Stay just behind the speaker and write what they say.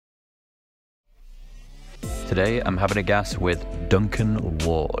Today, I'm having a gas with Duncan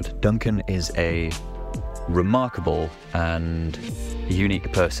Ward. Duncan is a remarkable and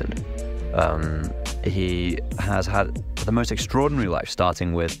unique person. He has had the most extraordinary life,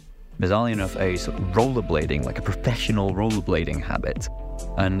 starting with, bizarrely enough, a sort of rollerblading, like a professional rollerblading habit,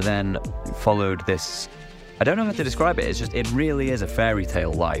 and then followed this, I don't know how to describe it, it really is a fairy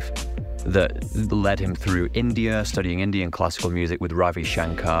tale life that led him through India, studying Indian classical music with Ravi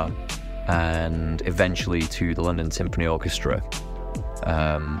Shankar, and eventually to the London Symphony Orchestra.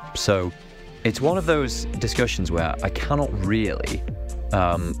 So it's one of those discussions where I cannot really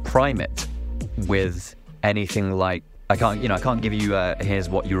prime it with anything like, I can't give you here's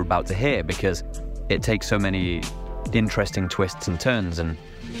what you're about to hear, because it takes so many interesting twists and turns, and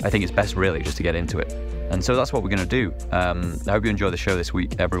I think it's best really just to get into it. And so that's what we're going to do. I hope you enjoy the show this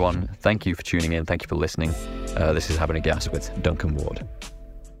week, everyone. Thank you for tuning in. Thank you for listening. This is Having a Gas with Duncan Ward.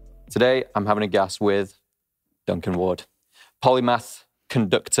 Today, I'm having a gas with Duncan Ward. Polymath,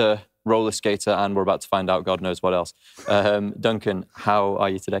 conductor, roller skater, and we're about to find out God knows what else. Duncan, how are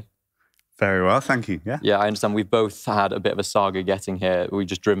you today? Very well, thank you. Yeah, I understand we've both had a bit of a saga getting here. We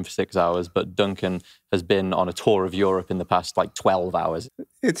just driven for 6 hours, but Duncan has been on a tour of Europe in the past 12 hours.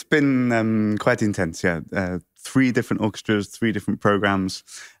 It's been quite intense, yeah. 3 different orchestras, 3 different programs,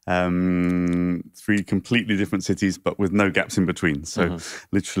 3 completely different cities, but with no gaps in between. So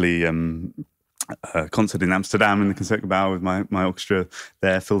literally a concert in Amsterdam in the Concertgebouw with my orchestra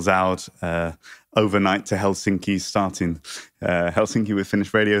there, fills out. Overnight to Helsinki, starting Helsinki with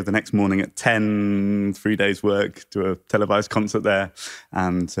Finnish radio the next morning at 10, 3 days work, do a televised concert there,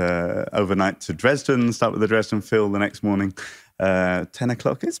 and overnight to Dresden, start with the Dresden Phil the next morning, 10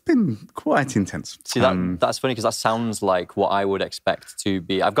 o'clock. It's been quite intense. See, that's funny, because that sounds like what I would expect to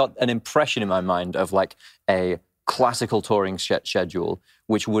be. I've got an impression in my mind of like a classical touring schedule,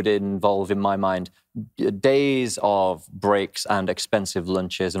 which would involve, in my mind, days of breaks and expensive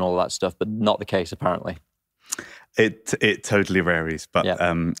lunches and all that stuff, but not the case apparently. It totally varies, but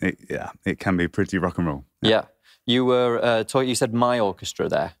it can be pretty rock and roll. Yeah. You were you said my orchestra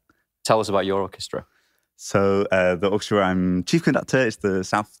there. Tell us about your orchestra. So the orchestra I'm chief conductor is the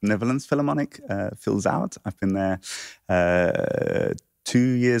South Netherlands Philharmonic, fills out. I've been there 2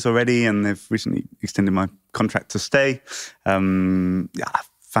 years already, and they've recently extended my contract to stay.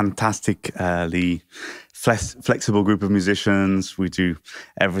 Fantastically flexible group of musicians. We do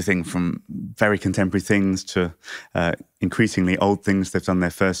everything from very contemporary things to increasingly old things. They've done their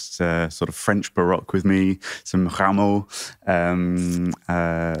first sort of French Baroque with me, some Rameau.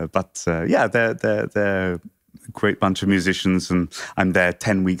 They're a great bunch of musicians, and I'm there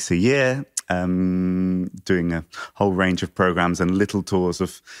 10 weeks a year, doing a whole range of programs and little tours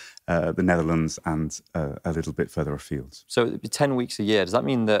of the Netherlands and a little bit further afield. So 10 weeks a year, does that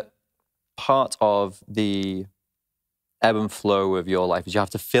mean that part of the ebb and flow of your life is you have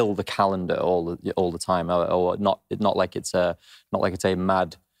to fill the calendar all the time, or not like it's a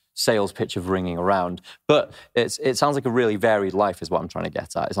mad sales pitch of ringing around, but it sounds like a really varied life is what I'm trying to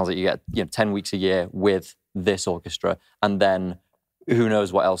get at. It sounds like you get 10 weeks a year with this orchestra, and then who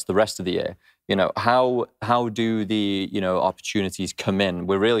knows what else the rest of the year. How do the opportunities come in?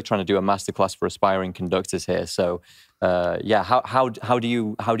 We're really trying to do a masterclass for aspiring conductors here. So how do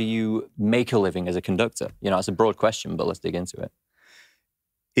you make a living as a conductor? It's a broad question, but let's dig into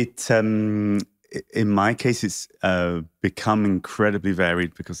it. In my case, it's become incredibly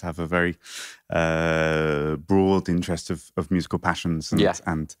varied because I have a very broad interest of musical passions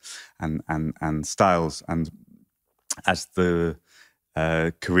and styles. And as the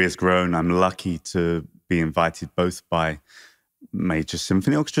career's grown, I'm lucky to be invited both by major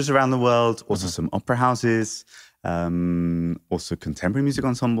symphony orchestras around the world, also some opera houses, also contemporary music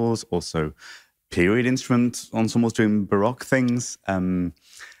ensembles, also period instrument ensembles doing Baroque things,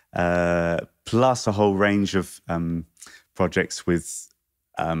 plus a whole range of projects with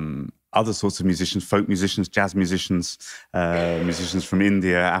other sorts of musicians, folk musicians, jazz musicians, musicians from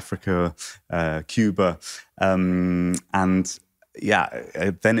India, Africa, Cuba,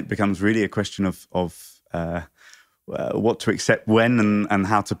 then it becomes really a question of what to accept when and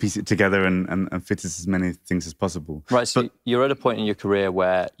how to piece it together and fit as many things as possible. Right, so you're at a point in your career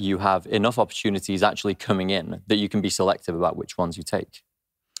where you have enough opportunities actually coming in that you can be selective about which ones you take.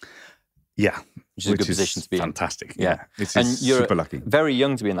 Yeah. Which is a good position to be fantastic. in. Yeah. It's super lucky. Very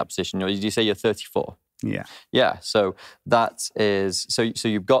young to be in that position. Did you say you're 34? Yeah. Yeah, so that is... So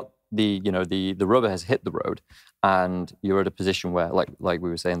you've got the rubber has hit the road, and you're at a position where, like we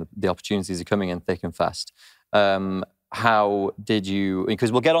were saying, the opportunities are coming in thick and fast. How did you...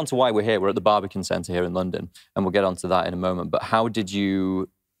 Because we'll get on to why we're here. We're at the Barbican Centre here in London, and we'll get on to that in a moment. But how did you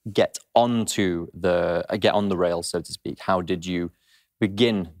get on the rails, so to speak? How did you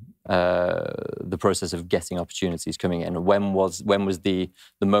begin the process of getting opportunities coming in? When was the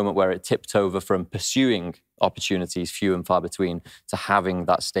moment where it tipped over from pursuing opportunities few and far between to having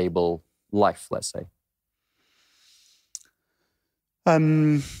that stable life, let's say?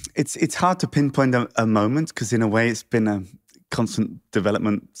 It's hard to pinpoint a moment, because in a way it's been a constant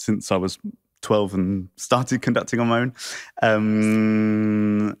development since I was 12 and started conducting on my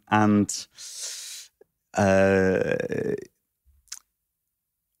own.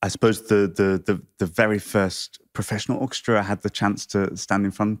 I suppose the very first professional orchestra I had the chance to stand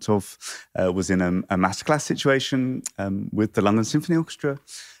in front of was in a masterclass situation with the London Symphony Orchestra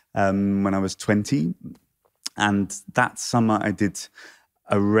when I was 20. And that summer I did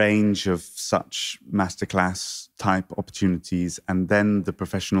a range of such masterclass type opportunities, and then the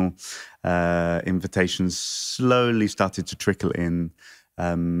professional invitations slowly started to trickle in.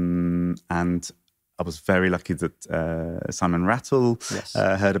 And I was very lucky that Simon Rattle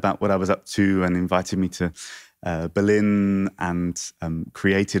heard about what I was up to and invited me to Berlin, and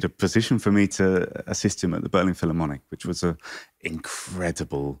created a position for me to assist him at the Berlin Philharmonic, which was an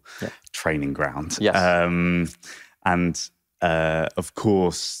incredible training ground. Yes. Of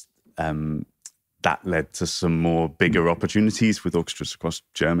course, that led to some more bigger opportunities with orchestras across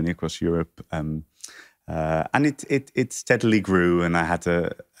Germany, across Europe. And it steadily grew, and I had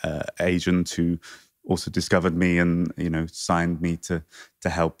an agent who also discovered me and, signed me to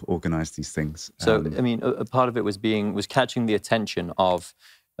help organize these things. So, I mean, a part of it was catching the attention of,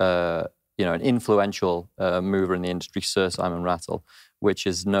 an influential mover in the industry, Sir Simon Rattle, which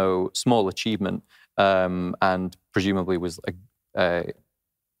is no small achievement, and presumably was a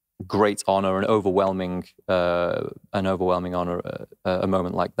great honor, an overwhelming honor, a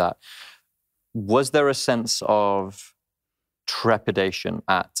moment like that. Was there a sense of trepidation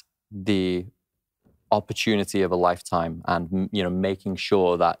at the opportunity of a lifetime and, making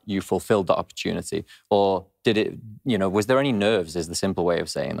sure that you fulfilled that opportunity? Or did it, was there any nerves, is the simple way of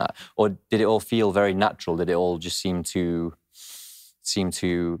saying that? Or did it all feel very natural? Did it all just seem to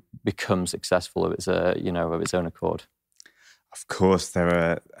become successful of its own accord? Of course,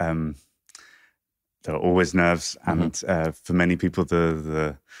 there are always nerves. And for many people,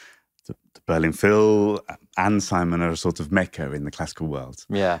 the Berlin Phil and Simon are a sort of mecca in the classical world.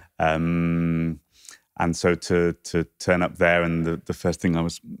 Yeah. And so to turn up there, and the first thing I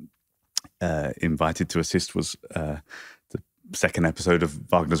was invited to assist was the second episode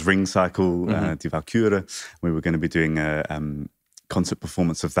of Wagner's Ring Cycle, Die Walküre. We were going to be doing a concert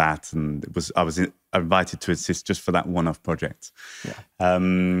performance of that, and I was invited to assist just for that one-off project. Yeah.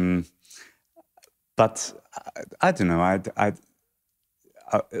 But I don't know.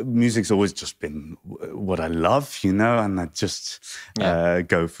 Music's always just been what I love, and I just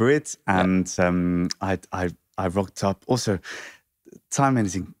go for it. And I rocked up. Also, Simon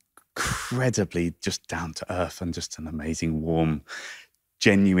is incredibly just down to earth and just an amazing, warm,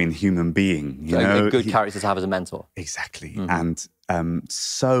 genuine human being. A good character to have as a mentor. Exactly. And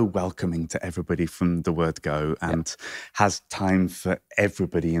so welcoming to everybody from the word go, and has time for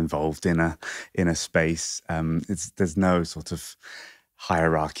everybody involved in a space. There's no sort of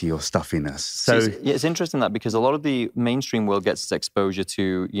hierarchy or stuffiness. So it's interesting that, because a lot of the mainstream world gets its exposure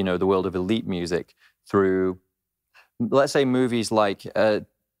to, the world of elite music through, let's say, movies like,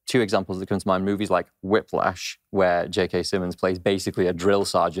 two examples that come to mind, movies like Whiplash, where J.K. Simmons plays basically a drill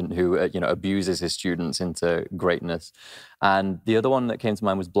sergeant who, abuses his students into greatness. And the other one that came to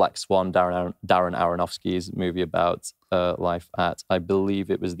mind was Black Swan, Darren Aronofsky's movie about life at, I believe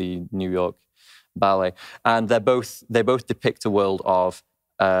it was the New York Ballet. And they both depict a world of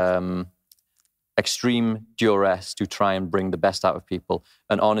extreme duress to try and bring the best out of people.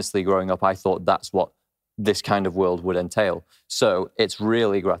 And honestly, growing up, I thought that's what this kind of world would entail. So it's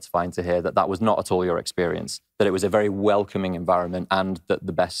really gratifying to hear that was not at all your experience, that it was a very welcoming environment, and that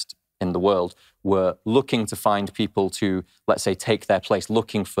the best in the world were looking to find people to, let's say, take their place,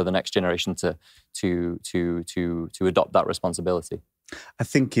 looking for the next generation to adopt that responsibility. I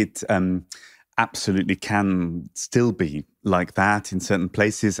think it absolutely can still be like that in certain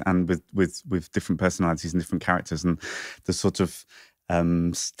places, and with different personalities and different characters, and the sort of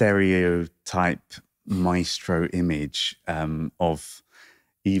stereotype maestro image of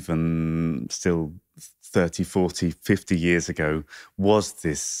even still 30, 40, 50 years ago was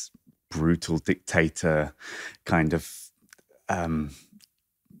this brutal dictator kind of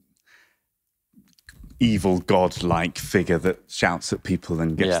evil god-like figure that shouts at people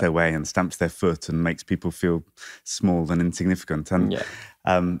and gets their way and stamps their foot and makes people feel small and insignificant. And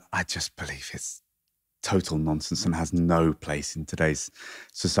I just believe it's total nonsense and has no place in today's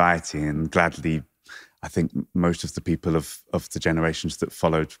society. And gladly, I think most of the people of the generations that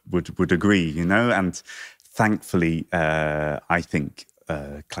followed would agree, you know. And thankfully, I think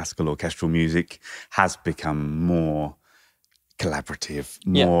classical orchestral music has become more collaborative,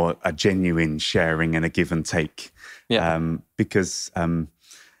 more a genuine sharing and a give and take. Because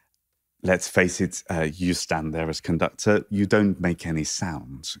let's face it, you stand there as conductor, you don't make any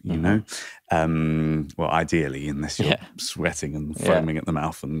sound, you know? Well, ideally, unless you're sweating and foaming at the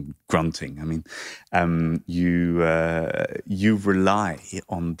mouth and grunting. I mean, you rely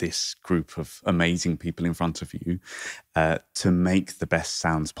on this group of amazing people in front of you to make the best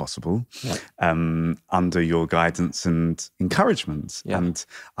sounds possible under your guidance and encouragement. And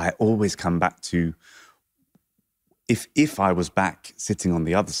I always come back to, if I was back sitting on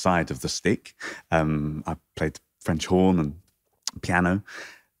the other side of the stick, I played French horn and piano,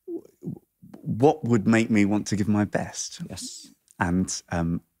 what would make me want to give my best? Yes. And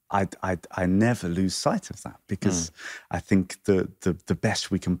I never lose sight of that, because I think the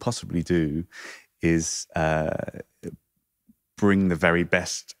best we can possibly do is bring the very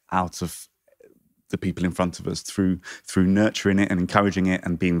best out of the people in front of us through nurturing it and encouraging it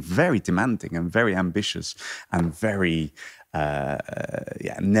and being very demanding and very ambitious and very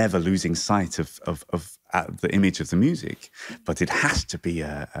never losing sight of the image of the music. But it has to be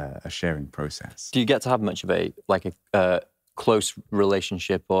a sharing process. Do you get to have much of a close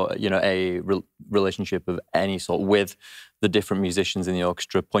relationship, or relationship of any sort with the different musicians in the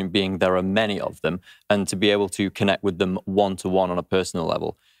orchestra? Point being, there are many of them, and to be able to connect with them one-to-one on a personal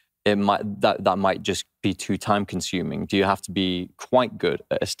level, that might just be too time consuming. Do you have to be quite good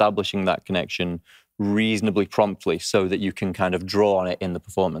at establishing that connection reasonably promptly so that you can kind of draw on it in the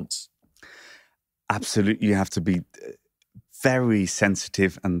performance? Absolutely. You have to be very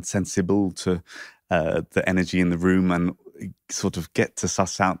sensitive and sensible to the energy in the room and sort of get to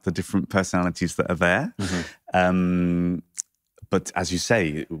suss out the different personalities that are there. But as you say,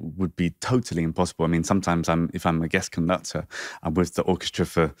 it would be totally impossible. I mean, sometimes if I'm a guest conductor, I'm with the orchestra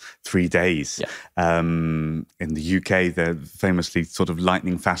for 3 days. In the UK, they're famously sort of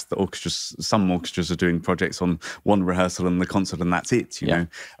lightning fast. Some orchestras are doing projects on one rehearsal and the concert, and that's it. You know,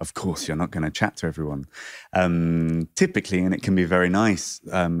 of course, you're not going to chat to everyone. Typically, and it can be very nice,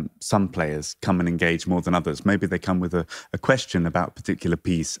 some players come and engage more than others. Maybe they come with a question about a particular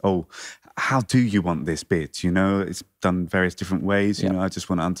piece. Oh, how do you want this bit? You know, it's done various different ways. You know, I just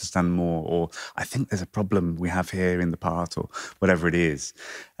want to understand more. Or I think there's a problem we have here in the part, or whatever it is.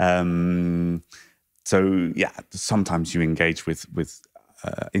 So yeah, sometimes you engage with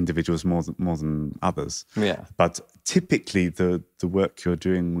individuals more than others. But typically, the work you're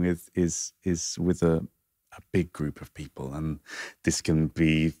doing with is with a big group of people, and this can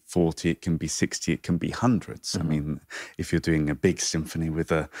be 40, it can be 60, it can be hundreds. I mean, if you're doing a big symphony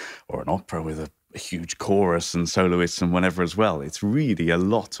or an opera with a huge chorus and soloists and whatever as well, it's really a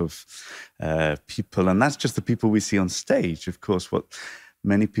lot of people, and that's just the people we see on stage. Of course, what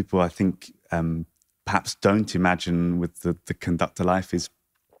many people, I think, perhaps don't imagine with the conductor life is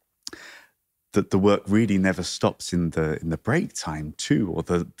that the work really never stops in the break time too, or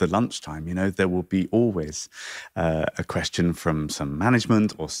the lunch time. You know, there will be always a question from some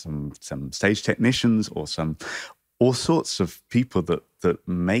management or some stage technicians or all sorts of people that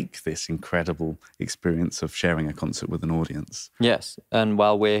make this incredible experience of sharing a concert with an audience. Yes, and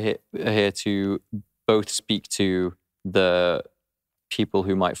while we're here to both speak to the people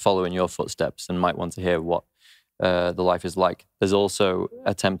who might follow in your footsteps and might want to hear what the life is like, there's also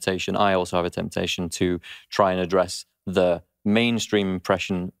a temptation, I also have a temptation, to try and address the mainstream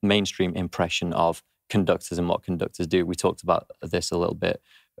impression of conductors and what conductors do. We talked about this a little bit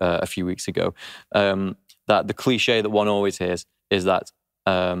a few weeks ago, that the cliche that one always hears is that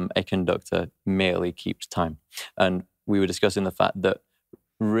a conductor merely keeps time. And we were discussing the fact that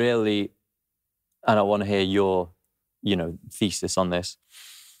really, and I want to hear your thesis on this,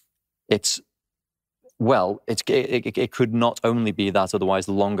 it could not only be that, otherwise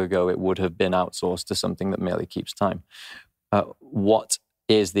long ago it would have been outsourced to something that merely keeps time. What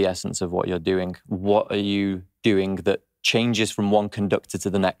is the essence of what you're doing? What are you doing that changes from one conductor to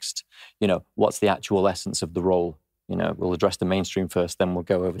the next? What's the actual essence of the role? We'll address the mainstream first, then we'll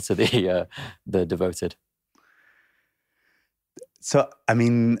go over to the devoted. So, I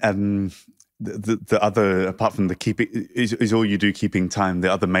mean, the other, apart from the keeping, is all you do keeping time.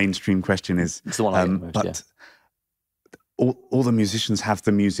 The other mainstream question is, it's the one I like the most, all the musicians have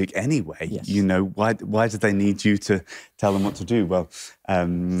the music anyway. Yes. Why do they need you to tell them what to do? Well,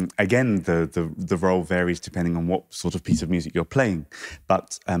 again, the role varies depending on what sort of piece of music you're playing.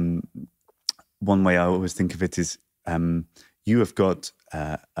 But one way I always think of it is you have got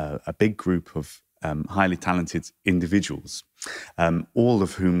a big group of highly talented individuals, all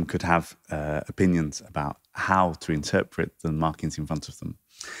of whom could have opinions about how to interpret the markings in front of them.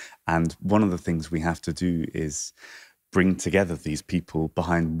 And one of the things we have to do is bring together these people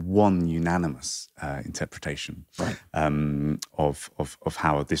behind one unanimous interpretation of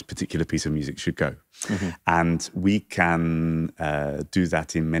how this particular piece of music should go. And we can do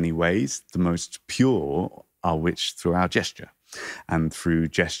that in many ways. The most pure are which through our gesture. And through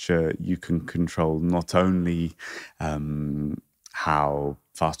gesture, you can control not only how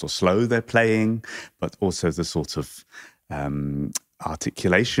fast or slow they're playing, but also the sort of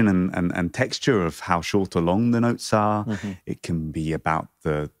articulation and texture of how short or long the notes are. It can be about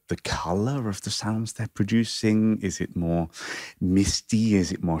the colour of the sounds they're producing. Is it more misty?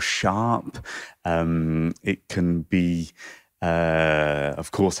 Is it more sharp? It can be,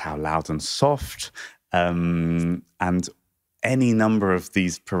 of course, how loud and soft. And any number of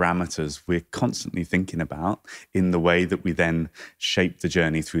these parameters we're constantly thinking about in the way that we then shape the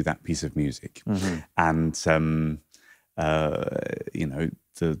journey through that piece of music. And you know,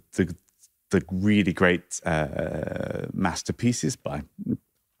 the really great masterpieces by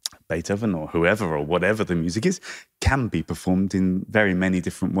Beethoven or whoever or whatever the music is can be performed in very many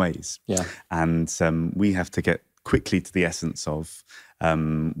different ways. And we have to get quickly to the essence of,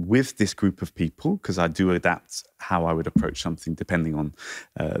 with this group of people, because I do adapt how I would approach something depending on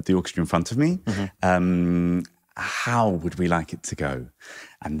the orchestra in front of me, how would we like it to go?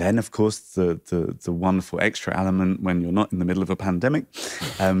 And then, of course, the wonderful extra element when you're not in the middle of a pandemic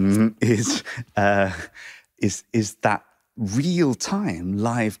is that real-time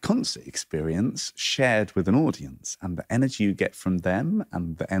live concert experience shared with an audience, and the energy you get from them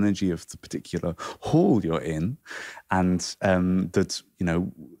and the energy of the particular hall you're in, and that, you know,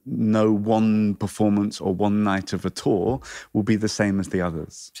 no one performance or one night of a tour will be the same as the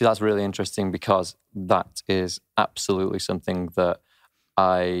others. See, that's really interesting, because that is absolutely something that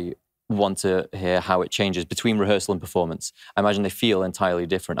I want to hear how it changes between rehearsal and performance. I imagine they feel entirely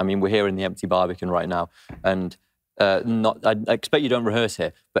different. I mean, we're here in the Empty Barbican right now, and I expect you don't rehearse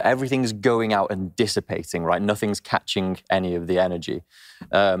here, but everything's going out and dissipating, right? Nothing's catching any of the energy.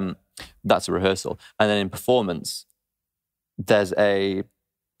 That's a rehearsal. And then in performance, there's a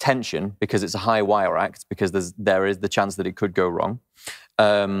tension because it's a high wire act, because there is the chance that it could go wrong.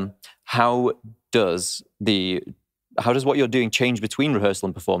 How does what you're doing change between rehearsal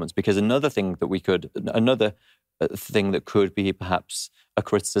and performance? Because another thing that could be perhaps a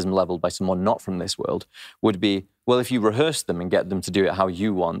criticism leveled by someone not from this world would be, well, if you rehearse them and get them to do it how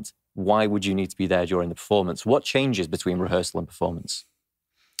you want, why would you need to be there during the performance? What changes between rehearsal and performance?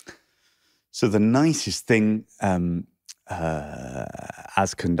 So the nicest thing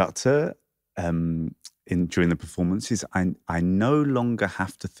as conductor during the performance is I no longer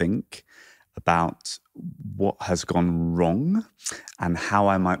have to think about what has gone wrong and how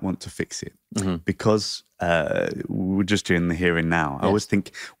I might want to fix it. Because we're just doing the here and now. I always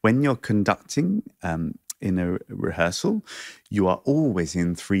think when you're conducting in a rehearsal, you are always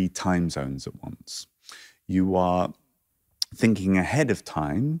in 3 time zones at once. You are thinking ahead of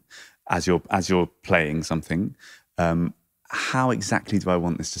time as you're playing something, how exactly do I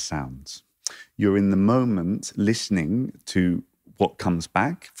want this to sound? You're in the moment listening to what comes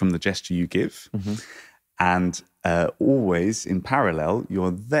back from the gesture you give. And always in parallel,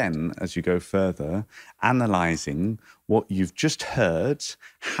 you're then, as you go further, analysing what you've just heard,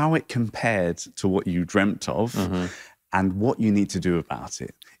 how it compared to what you dreamt of, and what you need to do about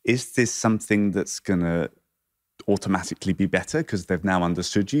it. Is this something that's going to automatically be better because they've now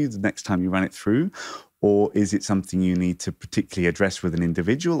understood you the next time you run it through? Or is it something you need to particularly address with an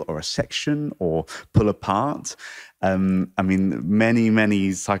individual or a section or pull apart? I mean,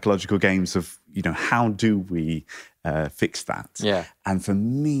 many psychological games of, you know, how do we fix that? And for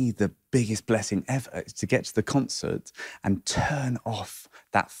me, the biggest blessing ever is to get to the concert and turn off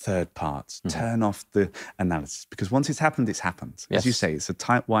that third part, turn off the analysis. Because once it's happened, it's happened. As you say, it's a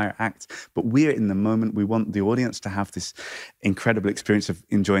tight wire act, but we're in the moment. We want the audience to have this incredible experience of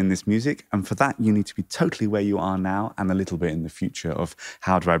enjoying this music. And for that, you need to be totally where you are now and a little bit in the future of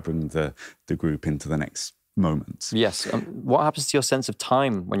how do I bring the group into the next moment. Yes. What happens to your sense of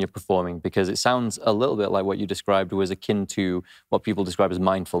time when you're performing? Because it sounds a little bit like what you described was akin to what people describe as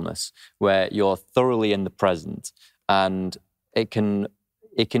mindfulness, where you're thoroughly in the present, and it can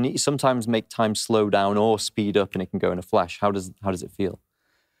sometimes make time slow down or speed up, and it can go in a flash. How does it feel?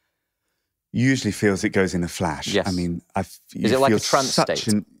 Usually feels it goes in a flash. Yes. I mean, is it like a trance state?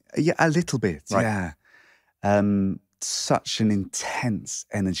 Yeah, a little bit. Right. Yeah. such an intense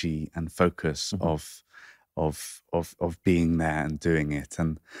energy and focus of being there and doing it.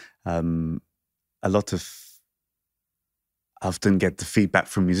 And a lot of, I often get the feedback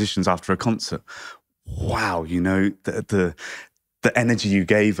from musicians after a concert. Wow, you know, the energy you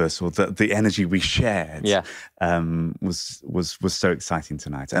gave us, or the energy we shared, was so exciting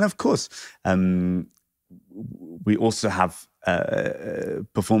tonight. And of course, we also have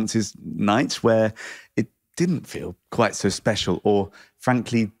performances nights where it didn't feel quite so special, or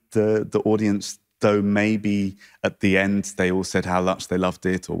frankly, the audience, though maybe at the end they all said how much they loved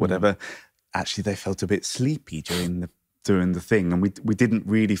it or whatever, actually they felt a bit sleepy during the thing, and we didn't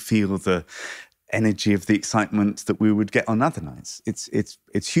really feel the energy of the excitement that we would get on other nights.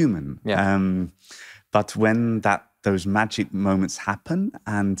 It's human. But when those magic moments happen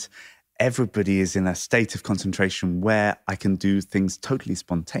and everybody is in a state of concentration where I can do things totally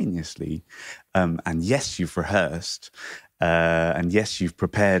spontaneously, and yes, you've rehearsed, and yes, you've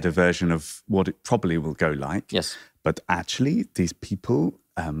prepared a version of what it probably will go like. Yes. But actually, these people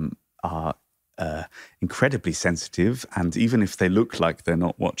are incredibly sensitive, and even if they look like they're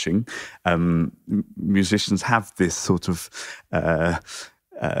not watching, musicians have this sort of like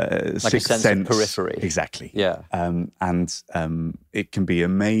a sense of periphery. Exactly. Yeah. And it can be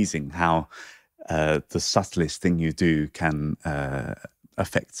amazing how the subtlest thing you do can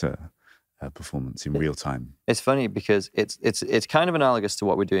affect a performance in real time. It's funny because it's kind of analogous to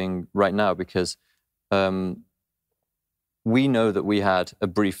what we're doing right now, because we know that we had a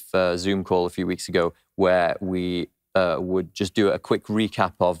brief Zoom call a few weeks ago where we would just do a quick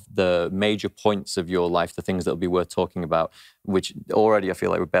recap of the major points of your life, the things that will be worth talking about, which already I feel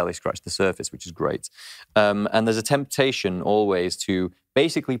like we barely scratched the surface, which is great. And there's a temptation always to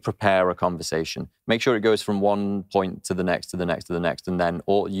basically prepare a conversation. Make sure it goes from one point to the next, to the next, to the next, and then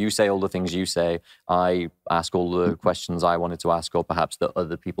you say all the things you say, I ask all the questions I wanted to ask, or perhaps that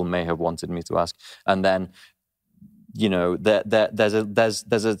other people may have wanted me to ask. And then, you know, there's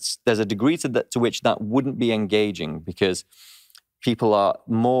a degree to which that wouldn't be engaging, because people are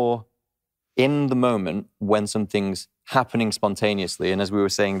more in the moment when something's happening spontaneously. And as we were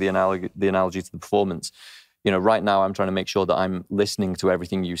saying, the analogy to the performance, you know, right now I'm trying to make sure that I'm listening to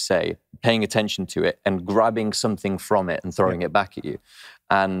everything you say, paying attention to it, and grabbing something from it and throwing it back at you.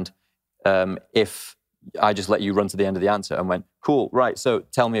 And if I just let you run to the end of the answer and went, cool, right, so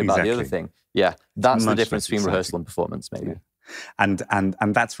tell me about the other thing. Yeah, that's the difference between rehearsal and performance, maybe. Yeah.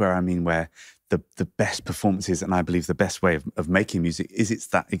 And that's where, I mean, where the best performances, and I believe the best way of making music is it's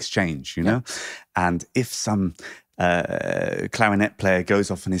that exchange, you know? And if some clarinet player goes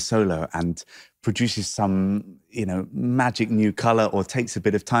off on his solo and produces some, you know, magic new color, or takes a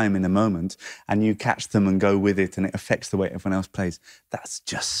bit of time in a moment, and you catch them and go with it, and it affects the way everyone else plays, that's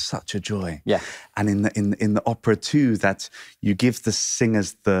just such a joy. Yeah. And in the opera too, that you give the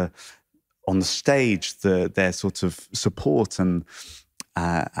singers on the stage their sort of support and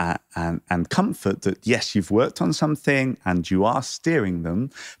comfort that, yes, you've worked on something and you are steering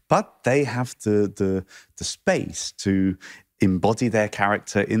them, but they have the space to embody their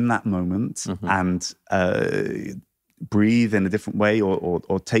character in that moment and breathe in a different way,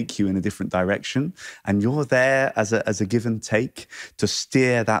 or take you in a different direction, and you're there as a give and take to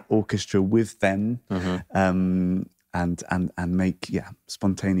steer that orchestra with them. And make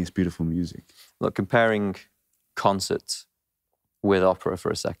spontaneous, beautiful music. Look, comparing concerts with opera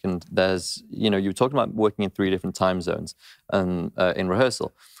for a second, there's, you know, you were talking about working in 3 different time zones and in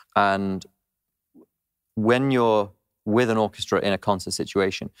rehearsal, and when you're with an orchestra in a concert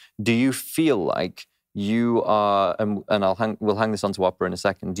situation, do you feel like you are, and we'll hang this onto opera in a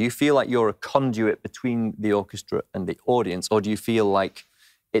second, do you feel like you're a conduit between the orchestra and the audience, or do you feel like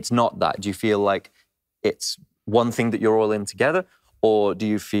it's not that? Do you feel like it's one thing that you're all in together, or do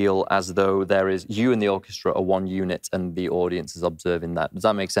you feel as though there is you and the orchestra are one unit and the audience is observing that? Does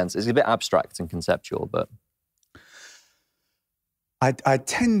that make sense? It's a bit abstract and conceptual, but I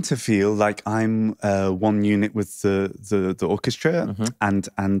tend to feel like I'm one unit with the orchestra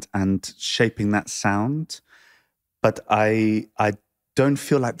and shaping that sound, but I don't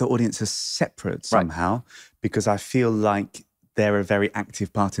feel like the audience is separate somehow, because I feel like they're a very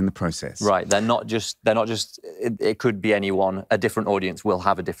active part in the process. Right. They're not just, it could be anyone. A different audience will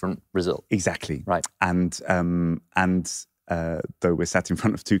have a different result. Exactly. Right. And though we're sat in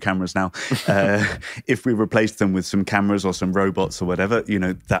front of 2 cameras now, if we replaced them with some cameras or some robots or whatever, you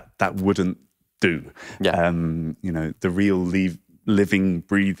know, that wouldn't do. Yeah. You know, the real living,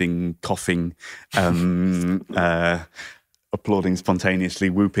 breathing, coughing, applauding spontaneously,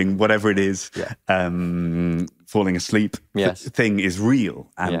 whooping, whatever it is, falling asleep thing is real,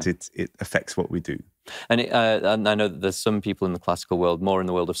 and it affects what we do. And I know that there's some people in the classical world, more in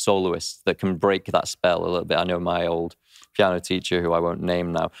the world of soloists, that can break that spell a little bit. I know my old piano teacher, who I won't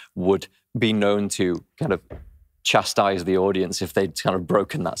name now, would be known to kind of chastise the audience if they'd kind of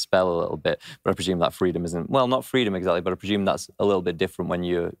broken that spell a little bit. But I presume that freedom isn't, well, not freedom exactly, but I presume that's a little bit different when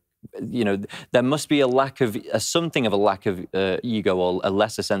you're, there must be something of a lack of ego, or a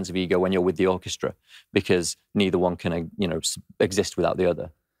lesser sense of ego when you're with the orchestra, because neither one can, exist without the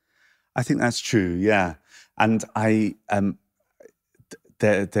other. I think that's true, yeah. And there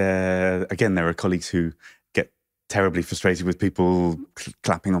are colleagues who get terribly frustrated with people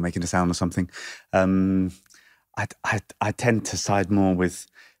clapping or making a sound or something. I tend to side more with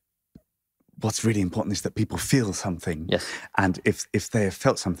what's really important is that people feel something. Yes. And if they have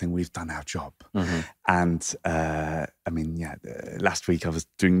felt something, we've done our job. Mm-hmm. And last week I was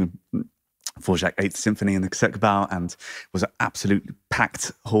doing the Dvorak 8th Symphony in the Concertgebouw, and was an absolutely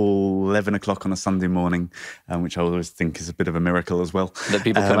packed hall, 11 o'clock on a Sunday morning, which I always think is a bit of a miracle as well. That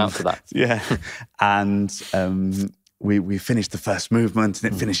people come out to that. Yeah. And we finished the first movement,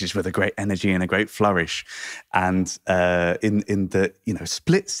 and it finishes with a great energy and a great flourish. And in the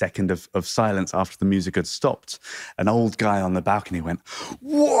split second of silence after the music had stopped, an old guy on the balcony went,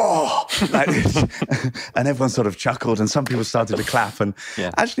 "Whoa!" like this. And everyone sort of chuckled, and some people started to clap. And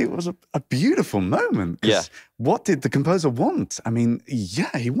actually, it was a beautiful moment. Yeah. What did the composer want? I mean,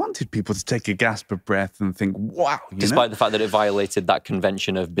 he wanted people to take a gasp of breath and think, "Wow!" Despite the fact that it violated that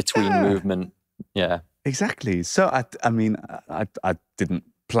convention of between movement. Yeah. Exactly. So, I didn't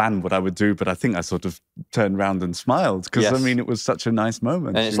plan what I would do, but I think I sort of turned around and smiled because, it was such a nice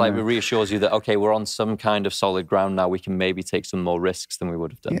moment. And it's like it reassures you that, okay, we're on some kind of solid ground now. We can maybe take some more risks than we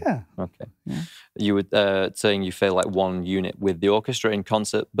would have done. Yeah. Okay. Yeah. You were saying you feel like one unit with the orchestra in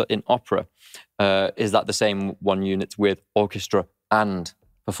concert, but in opera. Is that the same one unit with orchestra and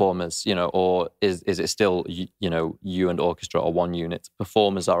performers, or is it still, you and orchestra are one unit,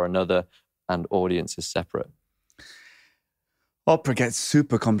 performers are another, and audience is separate? Opera gets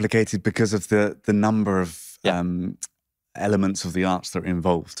super complicated because of the number of elements of the arts that are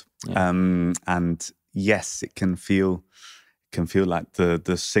involved. Yeah. And yes, it can feel like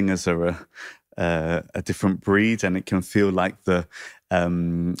the singers are a different breed, and it can feel like the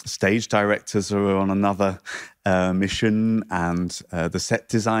stage directors are on another mission, and the set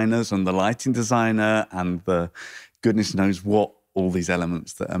designers and the lighting designer and the goodness knows what, all these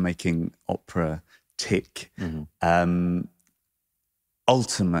elements that are making opera tick. Mm-hmm.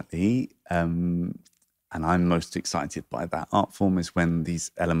 Ultimately, and I'm most excited by that art form, is when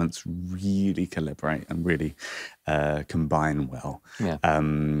these elements really collaborate and really combine well. Yeah.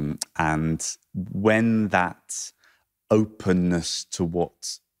 And when that openness to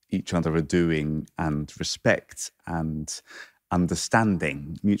what each other are doing, and respect and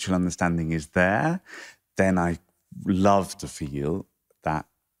understanding, mutual understanding is there, then I love to feel that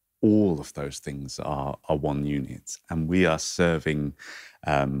all of those things are one unit, and we are serving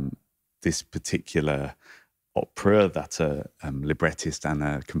this particular opera that a librettist and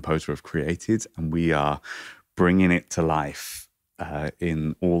a composer have created, and we are bringing it to life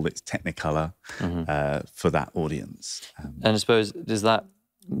in all its technicolor for that audience. And I suppose, does that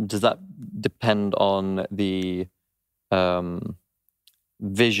depend on the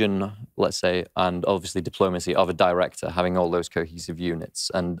vision, let's say, and obviously diplomacy of a director, having all those cohesive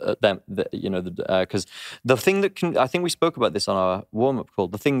units, and because the thing that I think we spoke about this on our warm-up call,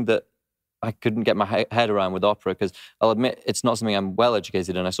 the thing that I couldn't get my head around with opera, because I'll admit it's not something I'm well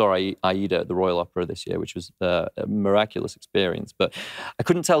educated in. I saw Aida at the Royal Opera this year, which was a miraculous experience, but I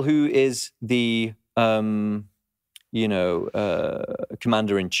couldn't tell who is the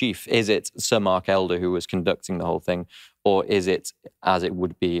commander-in-chief. Is it Sir Mark Elder who was conducting the whole thing, or is it, as it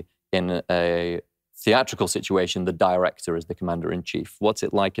would be in a theatrical situation, the director is the commander-in-chief? What's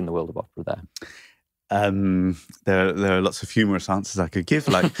it like in the world of opera there? There are lots of humorous answers I could give,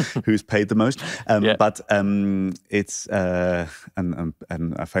 like who's paid the most. But it's and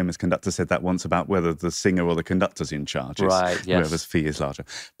a famous conductor said that once about whether the singer or the conductor's in charge. Right. Yes. Whoever's fee is larger.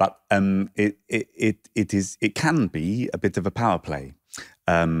 But it can be a bit of a power play.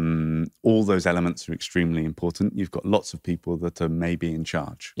 All those elements are extremely important. You've got lots of people that are maybe in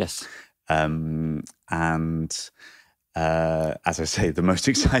charge. Yes. As I say, the most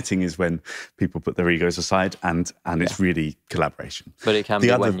exciting is when people put their egos aside and it's really collaboration. But it can be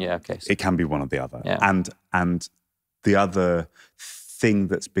it can be one or the other. Yeah. And the other thing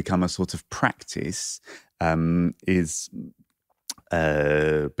that's become a sort of practice is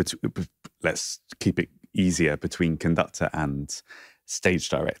let's keep it easier, between conductor and stage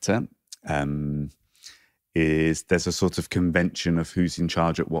director. is there's a sort of convention of who's in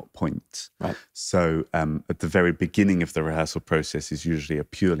charge at what point. Right. So at the very beginning of the rehearsal process is usually a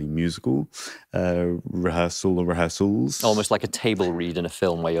purely musical rehearsal or rehearsals. Almost like a table read in a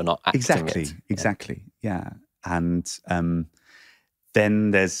film where you're not acting it. Exactly, yeah. And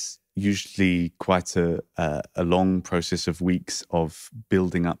then there's usually quite a long process of weeks of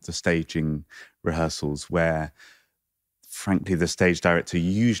building up the staging rehearsals where, frankly, the stage director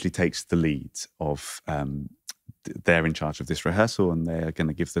usually takes the lead of they're in charge of this rehearsal and they're going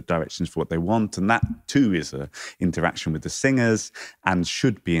to give the directions for what they want. And that too is an interaction with the singers and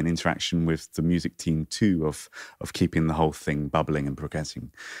should be an interaction with the music team too of keeping the whole thing bubbling and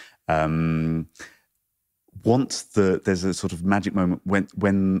progressing. Once there's a sort of magic moment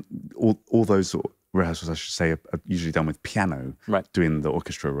when all those rehearsals, I should say, are usually done with piano, right, doing the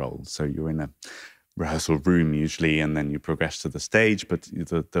orchestra role. So you're in a rehearsal room usually, and then you progress to the stage, but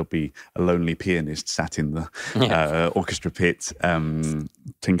there'll be a lonely pianist sat in the orchestra pit,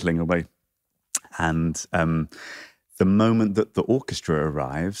 tinkling away. And the moment that the orchestra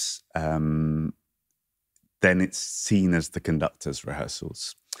arrives, then it's seen as the conductor's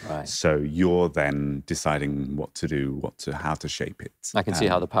rehearsals. Right. So you're then deciding what to do, how to shape it. I can see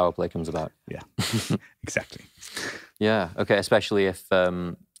how the power play comes about. Yeah, exactly. Yeah. Okay. Especially if,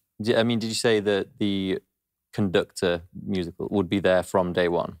 did you say that the conductor musical would be there from day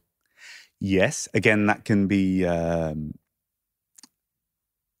one? Yes. Again, that can be.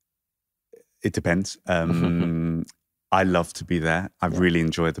 It depends. I love to be there. I really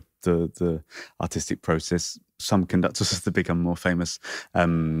enjoy the artistic process. Some conductors, as they become more famous,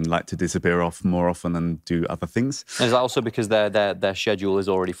 like to disappear off more often and do other things. And is that also because their schedule is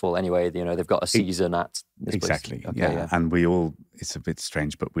already full anyway? You know, they've got a season at this exactly. place. Okay, yeah, and we all. It's a bit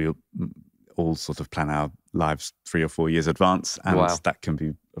strange, but we all sort of plan our lives 3 or 4 years advance, and that can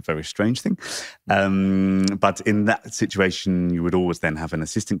be a very strange thing. But in that situation, you would always then have an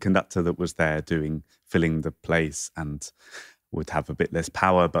assistant conductor that was there filling the place and would have a bit less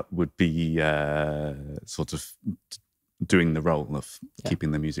power, but would be sort of doing the role of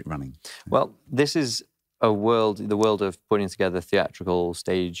keeping the music running. Well, this is the world of putting together theatrical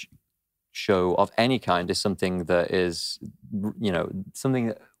stage show of any kind is something that is,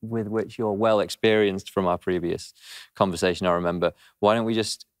 something with which you're well experienced from our previous conversation, I remember. Why don't we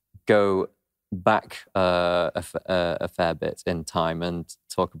just go back a fair bit in time and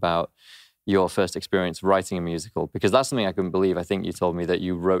talk about your first experience writing a musical? Because that's something I couldn't believe. I think you told me that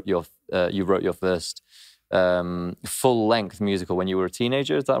you wrote your first full-length musical when you were a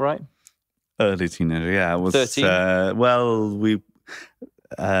teenager. Is that right? Early teenager, yeah. I was 13?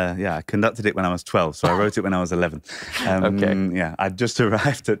 I conducted it when I was 12, so I wrote it when I was 11. Okay. Yeah, I'd just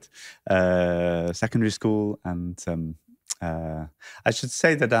arrived at secondary school, and I should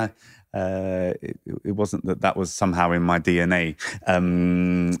say that it wasn't that was somehow in my DNA.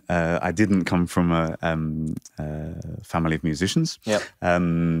 I didn't come from a family of musicians. Yep.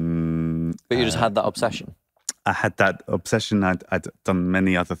 But you just had that obsession. I had that obsession. I'd done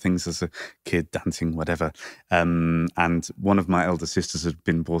many other things as a kid, dancing, whatever. And one of my elder sisters had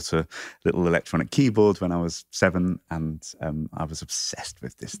been bought a little electronic keyboard when I was 7, and I was obsessed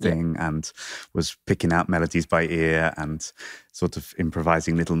with this thing and was picking out melodies by ear and sort of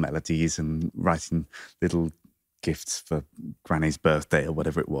improvising little melodies and writing little gifts for Granny's birthday or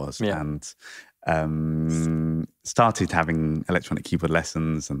whatever it was. Yeah. And started having electronic keyboard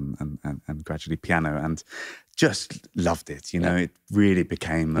lessons and gradually piano, and just loved it. It really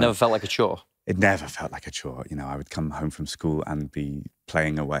became. Never felt like a chore. It never felt like a chore. I would come home from school and be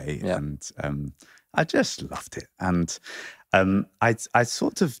playing away, and I just loved it. And I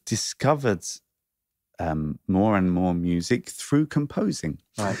sort of discovered more and more music through composing.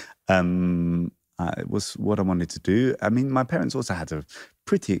 Right. It was what I wanted to do. I mean, my parents also had a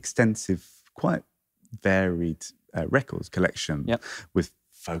pretty extensive, quite varied records collection with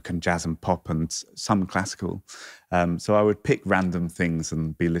folk and jazz and pop and some classical. So I would pick random things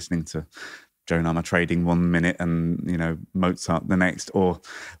and be listening to Joan Armatrading 1 minute and, Mozart the next, or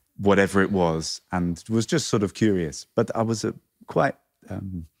whatever it was, and was just sort of curious. But I was quite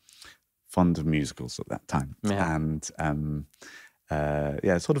fond of musicals at that time. Yeah. And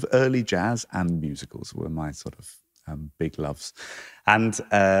sort of early jazz and musicals were my sort of big loves. And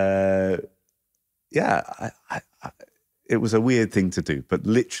it was a weird thing to do, but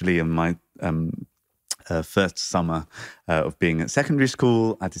literally in my first summer of being at secondary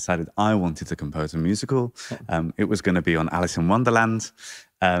school, I decided I wanted to compose a musical. It was going to be on Alice in Wonderland,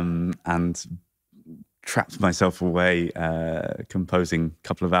 and trapped myself away composing a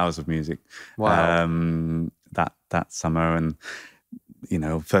couple of hours of music. Wow. That summer, and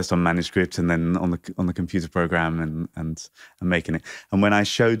first on manuscript and then on the computer program and making it. And when I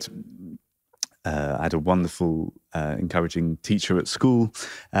showed, I had a wonderful, encouraging teacher at school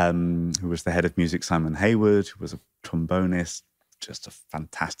who was the head of music, Simon Hayward, who was a trombonist, just a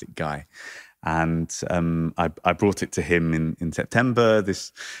fantastic guy. And I brought it to him in September,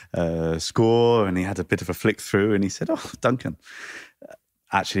 this score, and he had a bit of a flick through, and he said, "Oh, Duncan,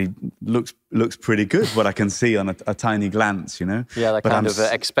 actually looks pretty good. What I can see on a tiny glance, Yeah, that kind of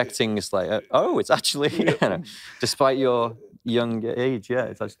expecting is like, it's actually, despite your young age,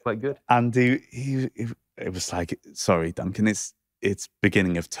 it's actually quite good." And it was like, "Sorry, Duncan, it's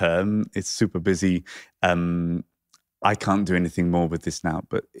beginning of term. It's super busy. I can't do anything more with this now,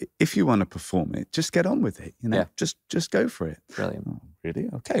 but if you want to perform it, just get on with it, just go for it." Brilliant. "Oh, really?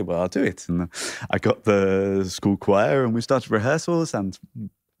 Okay, well, I'll do it." And I got the school choir and we started rehearsals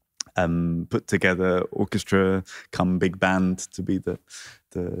and put together orchestra come big band to be the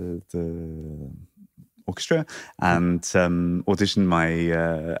orchestra, and auditioned my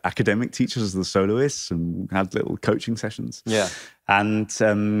academic teachers as the soloists and had little coaching sessions. Yeah. And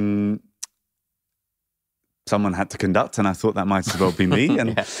someone had to conduct, and I thought that might as well be me.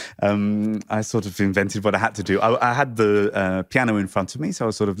 And I sort of invented what I had to do. I had the piano in front of me, so I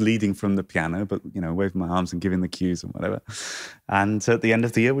was sort of leading from the piano, but waving my arms and giving the cues and whatever. And at the end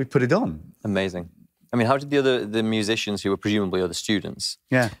of the year, we put it on. Amazing. I mean, how did the musicians who were presumably other students?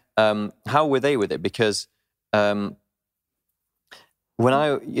 Yeah. How were they with it? Because when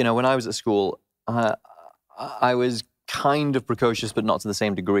I was at school, I was kind of precocious, but not to the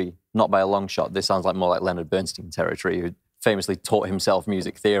same degree. Not by a long shot. This sounds like more like Leonard Bernstein territory, who famously taught himself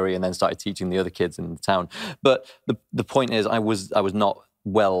music theory and then started teaching the other kids in the town. But the point is, I was not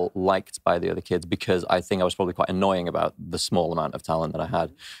well liked by the other kids because I think I was probably quite annoying about the small amount of talent that I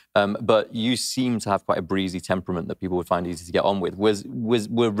had. But you seem to have quite a breezy temperament that people would find easy to get on with.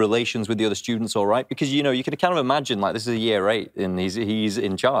 Were relations with the other students all right? Because you can kind of imagine, like, this is a year 8 and he's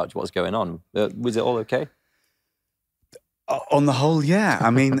in charge. What's going on? Was it all okay? On the whole, yeah. I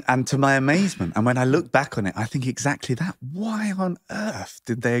mean, and to my amazement, and when I look back on it, I think exactly that. Why on earth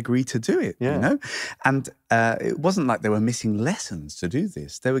did they agree to do it? Yeah. And it wasn't like they were missing lessons to do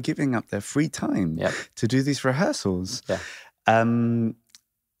this. They were giving up their free time to do these rehearsals. Yeah. I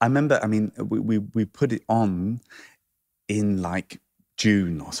remember, we put it on in like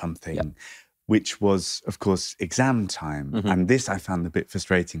June or something, which was, of course, exam time. Mm-hmm. And this I found a bit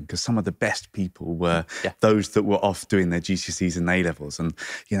frustrating because some of the best people were those that were off doing their GCSEs and A-levels. And,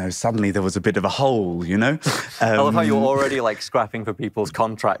 suddenly there was a bit of a hole, I love how you're already like scrapping for people's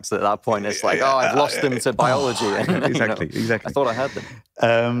contracts at that point. It's like, I've lost them to biology. Exactly. I thought I had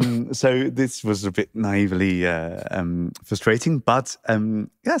them. So this was a bit naively frustrating, but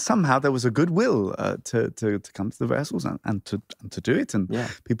somehow there was a goodwill to come to the rehearsals and to do it. And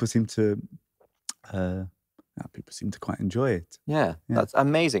people seem to... people seem to quite enjoy it. Yeah, that's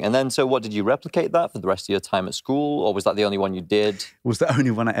amazing. And then, so what, did you replicate that for the rest of your time at school, or was that the only one you did? It was the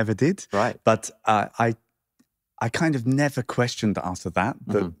only one I ever did. Right. But I kind of never questioned after that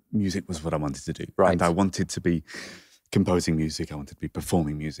music was what I wanted to do. Right. And I wanted to be composing music, I wanted to be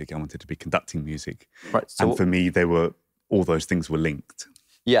performing music, I wanted to be conducting music. Right. So, and for me, all those things were linked.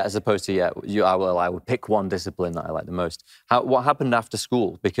 Yeah, as opposed to, I would pick one discipline that I like the most. What happened after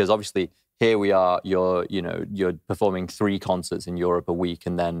school? Because obviously here we are, you're performing 3 concerts in Europe a week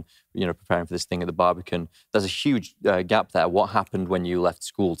and then, preparing for this thing at the Barbican. There's a huge gap there. What happened when you left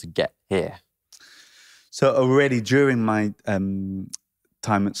school to get here? So already during my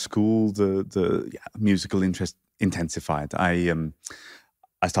time at school, the musical interest intensified. I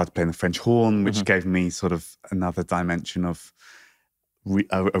started playing the French horn, which gave me sort of another dimension of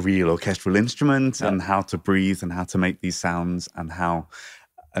a real orchestral instrument and how to breathe and how to make these sounds and how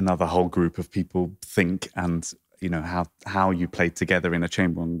another whole group of people think and, how you play together in a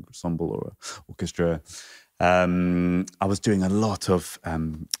chamber ensemble or an orchestra. I was doing a lot of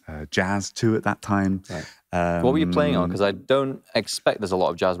jazz too at that time. Right. What were you playing on? Because I don't expect there's a lot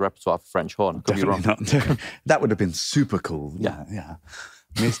of jazz repertoire for French horn. Could be wrong. Not. That would have been super cool. Yeah.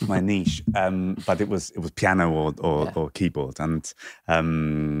 Missed my niche, but it was piano or keyboard. And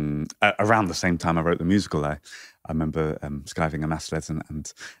around the same time I wrote the musical, I remember skiving a mass lesson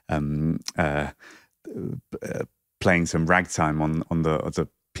and playing some ragtime on the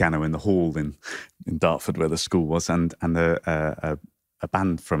piano in the hall in Dartford where the school was, and a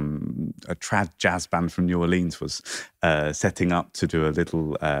band from a trad jazz band from New Orleans was setting up to do a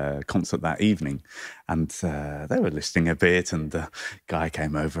little concert that evening, and they were listening a bit, and the guy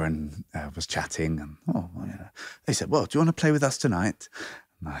came over and was chatting, and they said, "Well, do you want to play with us tonight?"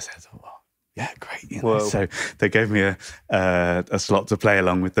 And I said, "Oh, well, Yeah, great. Whoa. So they gave me a slot to play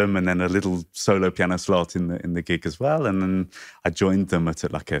along with them, and then a little solo piano slot in the gig as well. And then I joined them at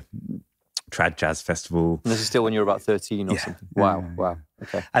like a trad jazz festival. And this is still when you were about 13 or something. Wow, wow.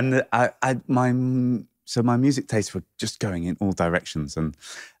 Okay. And my music tastes were just going in all directions, and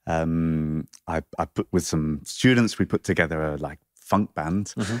I put with some students. We put together a like funk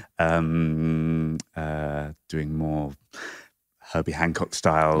band, doing more Herbie Hancock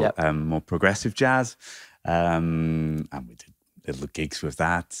style, more progressive jazz, and we did little gigs with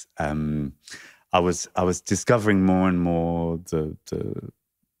that. I was discovering more and more the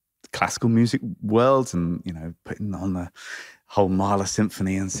classical music world, and putting on the whole Mahler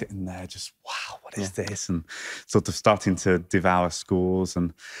symphony and sitting there just, wow, what is this? And sort of starting to devour scores,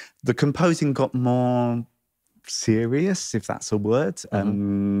 and the composing got more serious, if that's a word,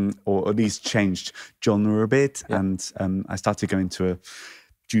 or at least changed genre a bit. And I started going to a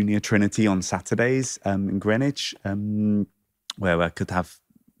junior Trinity on Saturdays in Greenwich, where I could have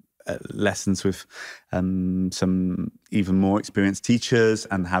lessons with some even more experienced teachers,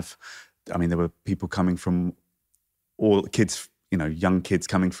 and there were people coming from all kids, young kids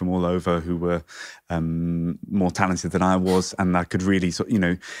coming from all over who were more talented than I was, and I could really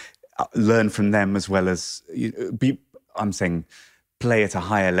learn from them, as well as play at a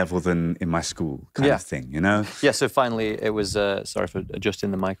higher level than in my school kind of thing, Yeah, so finally it was, sorry for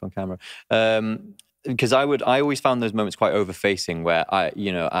adjusting the mic on camera, because I always found those moments quite overfacing, where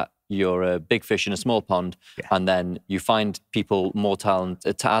you're a big fish in a small pond, and then you find people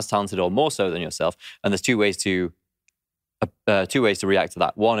as talented or more so than yourself, and there's two ways to react to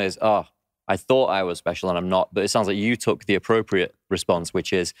that. One is, I thought I was special and I'm not, but it sounds like you took the appropriate response,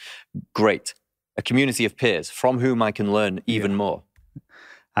 which is, great, a community of peers from whom I can learn even more.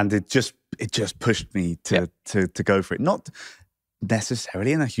 And it just pushed me to go for it. Not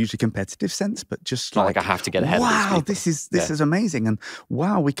necessarily in a hugely competitive sense, but just like I have to get ahead of these people. Wow, this is amazing. And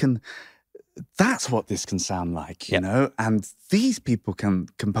wow, that's what this can sound like, you know? And these people can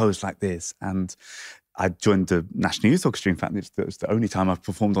compose like this. And I joined the National Youth Orchestra. In fact, it's the only time I've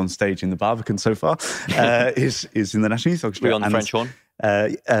performed on stage in the Barbican so far, is in the National Youth Orchestra. Were you on the French horn?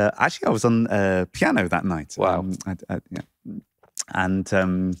 Actually, I was on piano that night. Wow. And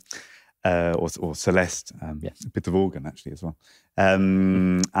or Celeste, a bit of organ actually as well.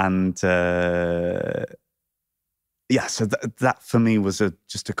 So that for me was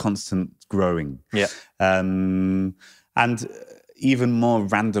just a constant growing. Yeah. And even more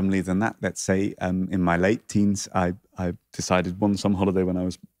randomly than that, let's say, in my late teens, I decided one summer holiday when I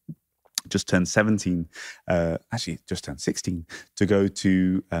was just turned 17, actually just turned 16, to go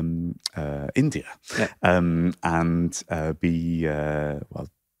to India and be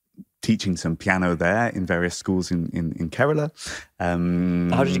teaching some piano there in various schools in Kerala.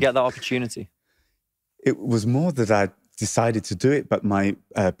 How did you get that opportunity? It was more that I decided to do it, but my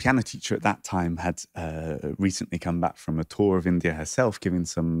piano teacher at that time had recently come back from a tour of India herself, giving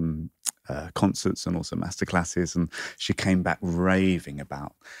some concerts and also masterclasses, and she came back raving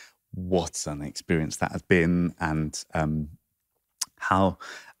about what an experience that had been, and how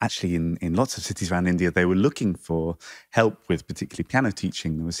actually in lots of cities around India, they were looking for help with particularly piano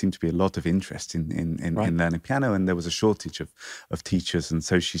teaching. There seemed to be a lot of interest in learning piano, and there was a shortage of teachers. And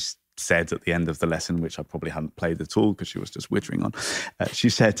so she said at the end of the lesson, which I probably hadn't played at all because she was just wittering on, she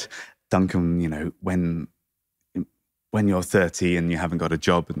said, Duncan, when you're 30 and you haven't got a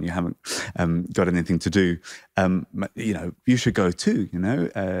job and you haven't got anything to do, you should go too,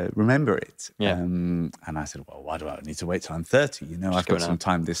 remember it. Yeah. And I said, well, why do I need to wait till I'm 30? I've got some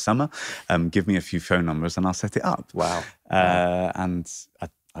time this summer. Give me a few phone numbers and I'll set it up. Wow. And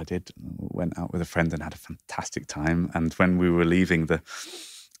I did, went out with a friend and had a fantastic time. And when we were leaving, the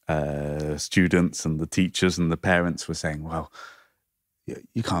students and the teachers and the parents were saying, well,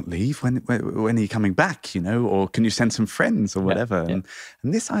 you can't leave. When are you coming back? Or can you send some friends or whatever? Yeah.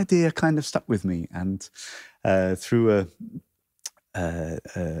 And this idea kind of stuck with me. And through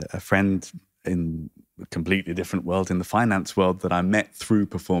a friend in a completely different world, in the finance world, that I met through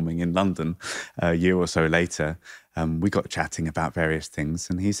performing in London a year or so later, we got chatting about various things.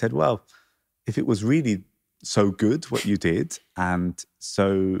 And he said, well, if it was really so good what you did, and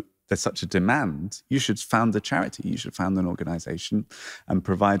so there's such a demand, you should found a charity, you should found an organization and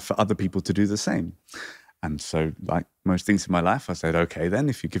provide for other people to do the same. And so, like most things in my life, I said, okay, then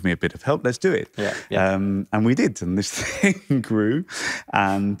if you give me a bit of help, let's do it. Yeah. And we did. And this thing grew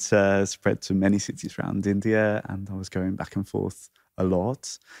and spread to many cities around India. And I was going back and forth a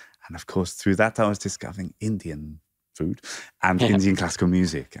lot. And of course, through that, I was discovering Indian food and Indian classical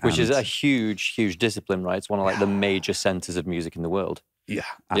music. Which is a huge, huge discipline, right? It's one of the major centers of music in the world. Yeah,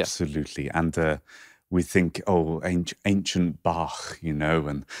 absolutely. And we think, oh, ancient Bach, you know,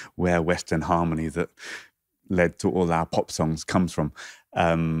 and where Western harmony that led to all our pop songs comes from.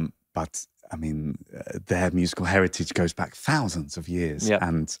 But I mean, their musical heritage goes back thousands of years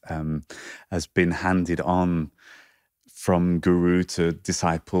and has been handed on from guru to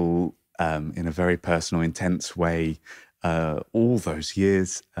disciple in a very personal, intense way all those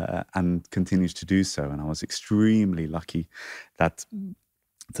years and continues to do so. And I was extremely lucky that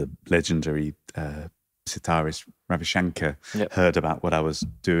the legendary sitarist Ravi Shankar heard about what I was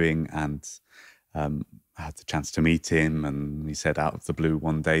doing, and I had the chance to meet him, and he said out of the blue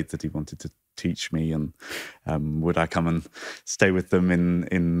one day that he wanted to teach me, and would I come and stay with them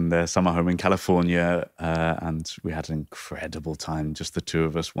in their summer home in California, and we had an incredible time, just the two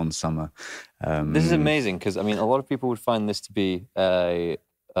of us one summer. This is amazing, because I mean, a lot of people would find this to be a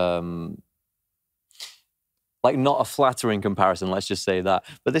like not a flattering comparison, let's just say that.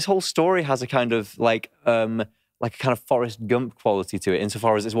 But this whole story has a kind of like a kind of Forrest Gump quality to it,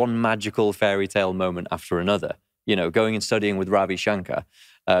 insofar as it's one magical fairy tale moment after another. You know, going and studying with Ravi Shankar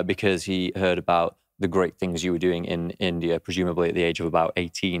because he heard about the great things you were doing in India, presumably at the age of about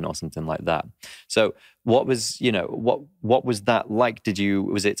 18 or something like that. So, what was what was that like?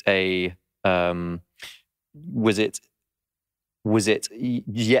 Was it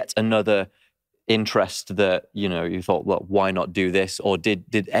yet another interest that you thought, well, why not do this? Or did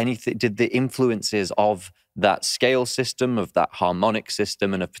the influences of that scale system, of that harmonic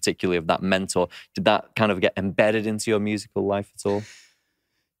system, and particularly of that mentor, did that kind of get embedded into your musical life at all?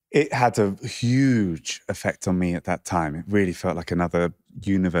 It had a huge effect on me at that time. It really felt like another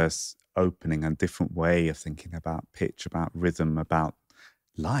universe opening, a different way of thinking about pitch, about rhythm, about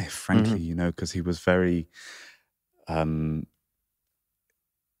life, frankly, because he was very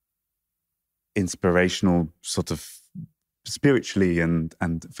inspirational, sort of spiritually and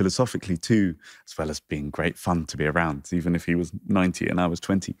philosophically too, as well as being great fun to be around, even if he was 90 and I was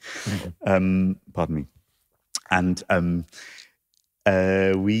 20. Pardon me. And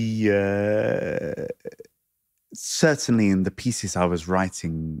we certainly, in the pieces I was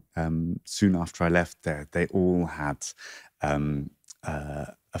writing soon after I left there, they all had a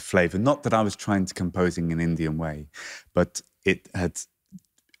flavor. Not that I was trying to compose in an Indian way, but it had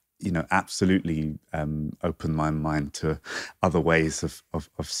absolutely opened my mind to other ways of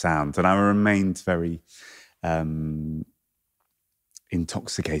sound. And I remained very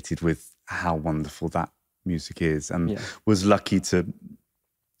intoxicated with how wonderful that music is, and was lucky to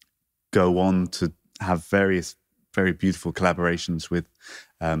go on to have various very beautiful collaborations with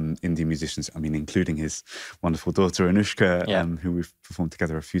Indian musicians. I mean, including his wonderful daughter Anushka, who we've performed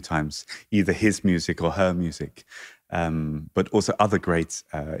together a few times, either his music or her music. But also other great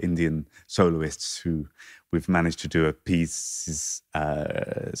Indian soloists who we've managed to do a piece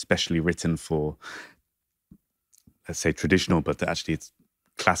specially written for, let's say, traditional, but actually it's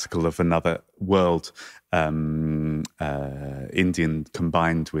classical of another world, Indian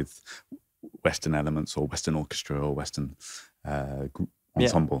combined with Western elements or Western orchestra or Western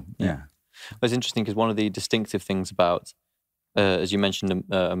ensemble. Yeah. It's interesting because one of the distinctive things about, as you mentioned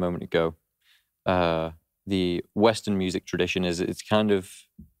a moment ago, the Western music tradition is it's kind of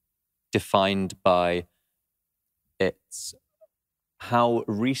defined by its how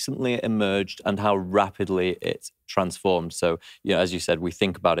recently it emerged and how rapidly it transformed. So, as you said, we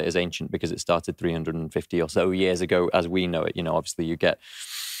think about it as ancient because it started 350 or so years ago as we know it. Obviously you get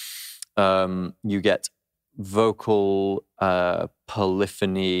vocal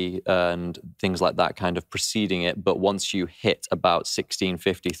polyphony and things like that kind of preceding it. But once you hit about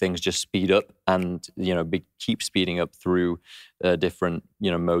 1650, things just speed up and, keep speeding up through different,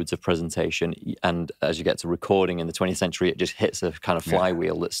 modes of presentation. And as you get to recording in the 20th century, it just hits a kind of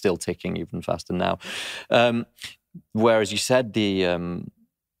flywheel that's still ticking even faster now. Whereas you said the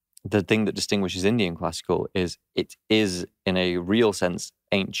thing that distinguishes Indian classical is it is, in a real sense,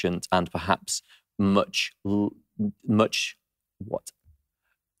 ancient and perhaps much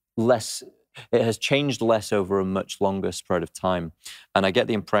less. It has changed less over a much longer spread of time. And I get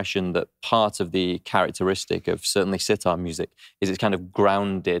the impression that part of the characteristic of certainly sitar music is it's kind of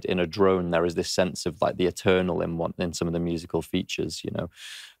grounded in a drone. There is this sense of like the eternal in some of the musical features,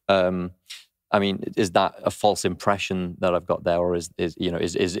 I mean, is that a false impression that I've got there, or is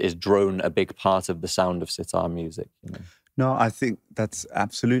drone a big part of the sound of sitar music? No, I think that's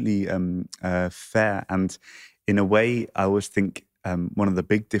absolutely fair. And in a way, I always think one of the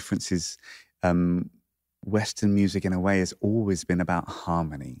big differences, Western music in a way has always been about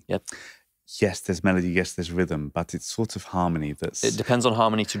harmony. Yep. Yes, there's melody, yes, there's rhythm, but it's sort of harmony that's... It depends on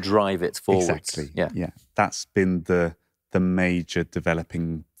harmony to drive it forward. Exactly, yeah. That's been the the major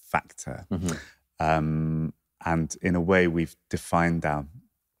developing factor. And in a way, we've defined our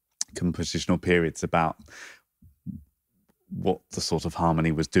compositional periods about what the sort of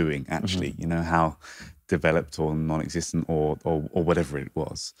harmony was doing, actually, you know, how developed or non-existent or whatever it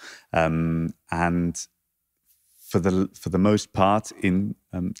was. And for the most part in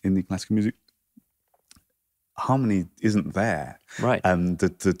the classical music, harmony isn't there. Right.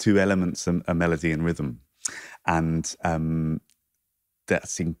 The two elements are melody and rhythm. And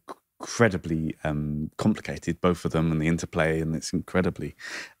that's incredibly complicated, both of them, and the interplay, and it's incredibly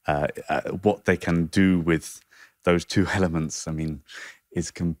what they can do with those two elements, I mean, is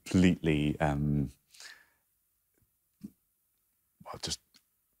completely just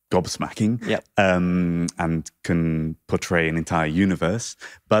gobsmacking. Yep. And can portray an entire universe,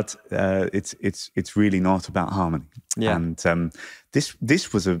 but it's really not about harmony. Yeah. And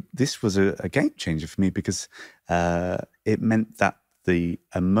this was a game changer for me, because it meant that the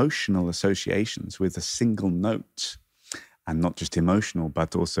emotional associations with a single note, and not just emotional,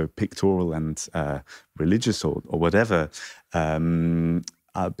 but also pictorial and religious or whatever,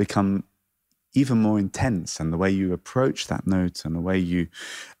 become even more intense. And the way you approach that note and the way you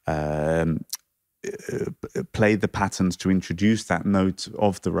play the patterns to introduce that note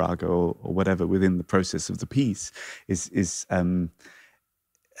of the raga or whatever within the process of the piece is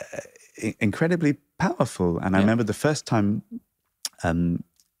incredibly powerful. And I remember the first time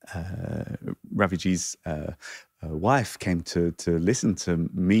Raviji's wife came to listen to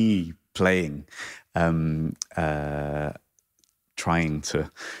me playing, trying to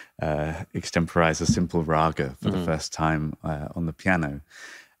extemporize a simple raga for the first time on the piano.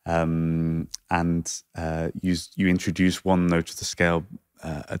 And you introduce one note of the scale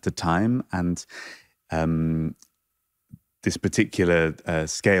at the time, and this particular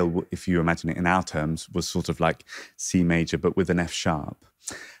scale, if you imagine it in our terms, was sort of like C major, but with an F sharp.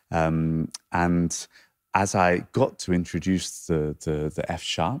 And as I got to introduce the F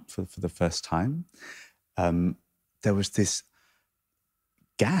sharp for the first time, there was this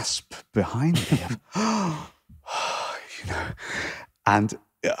gasp behind me of, you know, and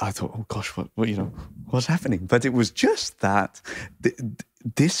I thought, oh gosh, what what's happening? But it was just that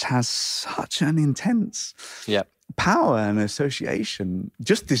this has such an intense power and association.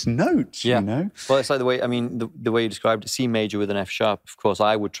 Just this note, you know. Well, it's like the way, I mean, the way you described it, C major with an F sharp. Of course,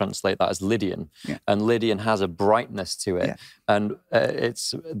 I would translate that as Lydian, and Lydian has a brightness to it. And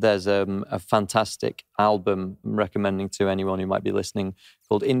there's a fantastic album I'm recommending to anyone who might be listening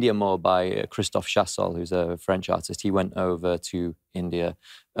called India More by Christophe Chassol, who's a French artist. He went over to India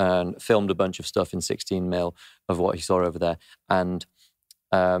and filmed a bunch of stuff in 16mm of what he saw over there, and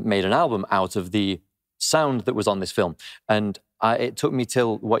made an album out of the sound that was on this film. And it took me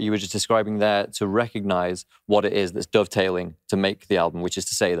till what you were just describing there to recognize what it is that's dovetailing to make the album, which is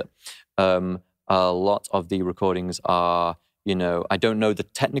to say that a lot of the recordings are, you know, I don't know the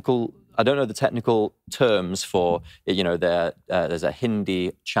technical terms for, you know, there's a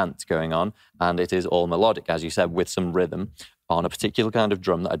Hindi chant going on, and it is all melodic, as you said, with some rhythm on a particular kind of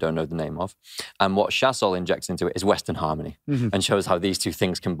drum that I don't know the name of. And what Chassol injects into it is Western harmony, and shows how these two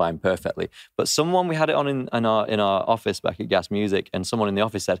things combine perfectly. But we had it on in our office back at Gas Music, and someone in the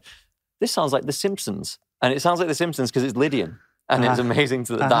office said, "This sounds like The Simpsons." And it sounds like The Simpsons because it's Lydian. And it's amazing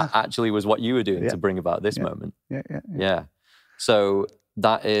that actually was what you were doing to bring about this moment. Yeah. So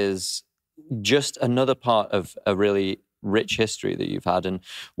that is just another part of a really rich history that you've had. And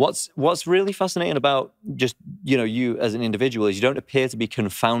what's really fascinating about just, you know, you as an individual is you don't appear to be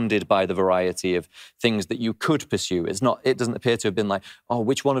confounded by the variety of things that you could pursue. It doesn't appear to have been like, oh,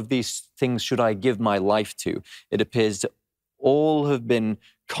 which one of these things should I give my life to? It appears to all have been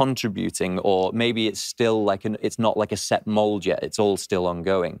contributing, or maybe it's still like it's not like a set mold yet. It's all still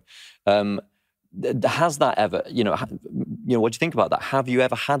ongoing. Has that ever, you know, what do you think about that? Have you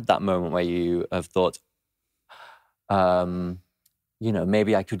ever had that moment where you have thought, you know,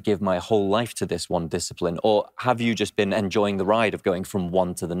 maybe I could give my whole life to this one discipline? Or have you just been enjoying the ride of going from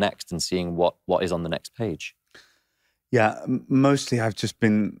one to the next and seeing what is on the next page? Yeah, mostly I've just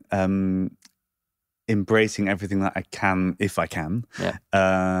been embracing everything that I can, if I can.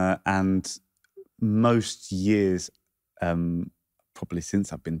 And most years, probably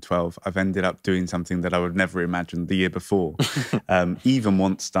since I've been 12, I've ended up doing something that I would never imagined the year before. Even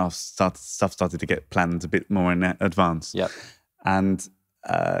once stuff started to get planned a bit more in advance. And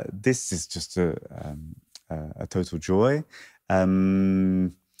this is just a total joy.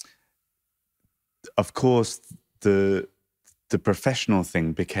 Of course, the professional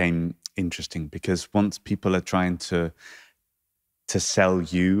thing became interesting because once people are trying to sell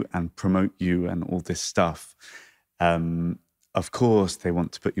you and promote you and all this stuff, Of course, they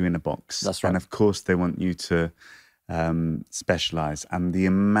want to put you in a box. That's right. And of course, they want you to specialize. And the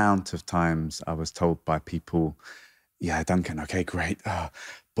amount of times I was told by people, yeah, Duncan, okay, great.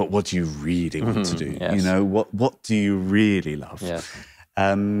 But what do you really want to do? Yes. You know, what do you really love? Yeah.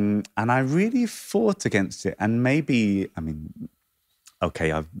 And I really fought against it. And maybe, I mean,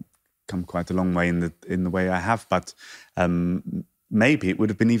 okay, I've come quite a long way in the way I have, but maybe it would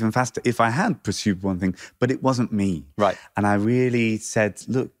have been even faster if I had pursued one thing, but it wasn't me. Right. And I really said,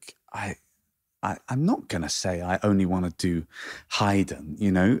 look, I'm not going to say I only want to do Haydn,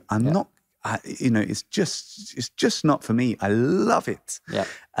 you know. I'm not, it's just not for me. I love it. Yeah.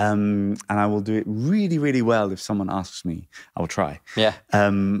 And I will do it really, really well if someone asks me. I will try. Yeah.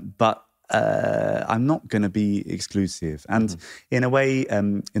 But I'm not going to be exclusive. And in a way,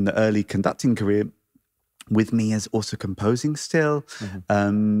 in the early conducting career, with me as also composing still,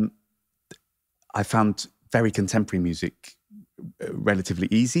 I found very contemporary music relatively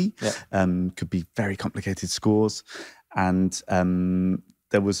easy. Yeah. Could be very complicated scores. And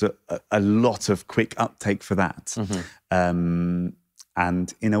there was a lot of quick uptake for that.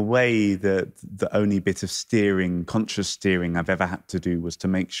 And in a way, the only bit of steering, conscious steering I've ever had to do was to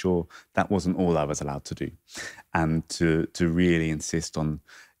make sure that wasn't all I was allowed to do. And to really insist on,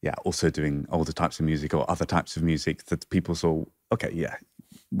 also doing older types of music or other types of music that people saw, okay,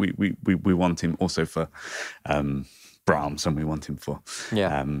 we want him also for Brahms, and we want him for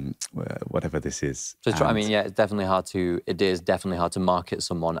whatever this is. So I mean, it's definitely hard to. It is definitely hard to market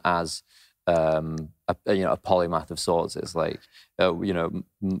someone as a polymath of sorts. It's like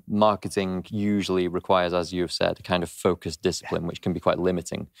marketing usually requires, as you've said, a kind of focused discipline, which can be quite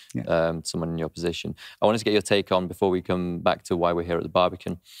limiting to someone in your position. I wanted to get your take on, before we come back to why we're here at the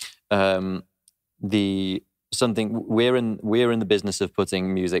Barbican, we're in the business of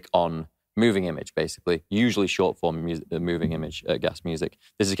putting music on moving image, basically, usually short form moving image, gas music.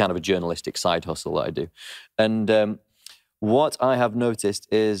 This is kind of a journalistic side hustle that I do. And what I have noticed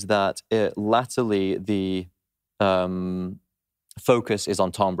is that latterly the focus is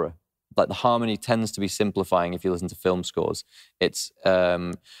on timbre. Like the harmony tends to be simplifying if you listen to film scores. It's,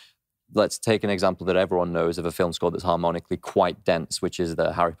 let's take an example that everyone knows of a film score that's harmonically quite dense, which is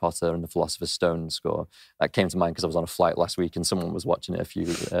the Harry Potter and the Philosopher's Stone score. That came to mind because I was on a flight last week and someone was watching it a few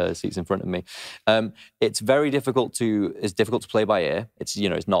seats in front of me. It's difficult to play by ear. It's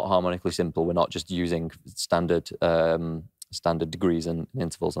not harmonically simple. We're not just using standard degrees and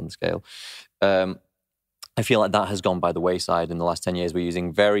intervals on the scale. I feel like that has gone by the wayside in the last 10 years. We're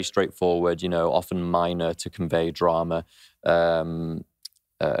using very straightforward, often minor to convey drama, 1,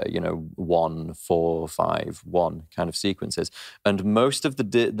 4, 5, 1 kind of sequences. And most of the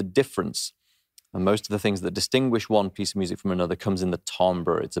difference and most of the things that distinguish one piece of music from another comes in the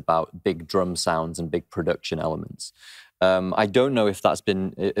timbre. It's about big drum sounds and big production elements. I don't know if that's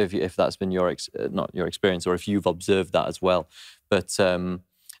been your not your experience, or if you've observed that as well. But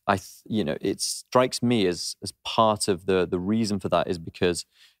it strikes me as part of the reason for that is because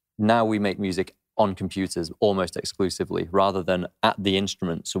now we make music on computers almost exclusively rather than at the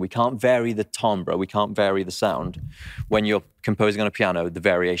instrument. So we can't vary the timbre, we can't vary the sound. When you're composing on a piano, the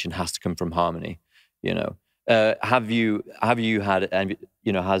variation has to come from harmony. Have you had,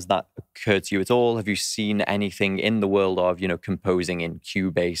 has that occurred to you at all? Have you seen anything in the world of, composing in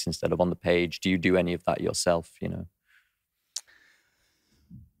Cubase instead of on the page? Do you do any of that yourself,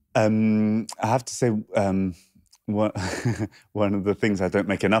 I have to say, one of the things I don't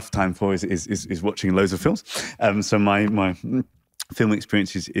make enough time for is watching loads of films. So my film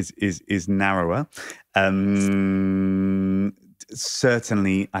experience is narrower.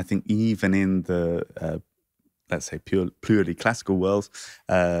 Certainly, I think even in the let's say purely classical world,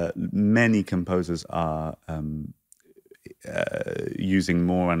 many composers are using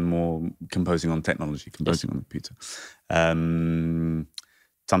more and more composing on technology, composing on the computer.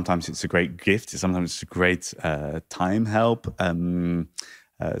 Sometimes it's a great gift. Sometimes it's a great time help.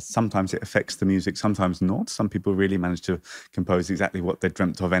 Sometimes it affects the music, sometimes not. Some people really manage to compose exactly what they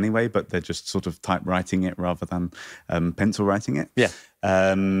dreamt of anyway, but they're just sort of typewriting it rather than pencil writing it. Yeah.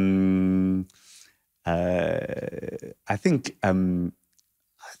 I think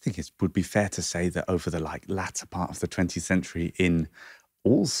it would be fair to say that over the latter part of the 20th century, in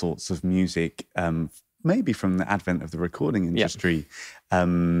all sorts of music, maybe from the advent of the recording industry,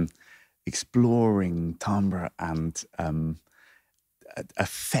 exploring timbre and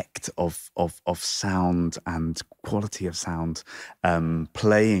effect of sound and quality of sound,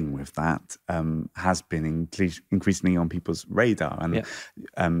 playing with that has been increasingly on people's radar. And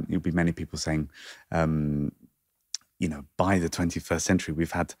you'll be many people saying, by the 21st century,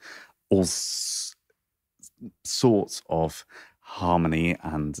 we've had all sorts of harmony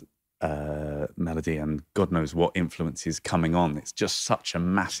and melody and God knows what influences coming on. It's just such a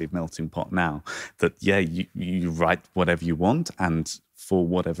massive melting pot now that, you write whatever you want and for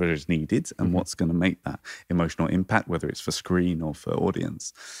whatever is needed and what's going to make that emotional impact, whether it's for screen or for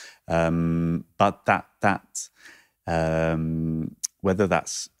audience. But whether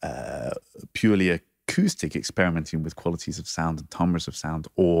that's purely acoustic, experimenting with qualities of sound and timbres of sound,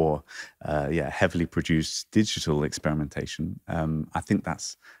 or heavily produced digital experimentation, I think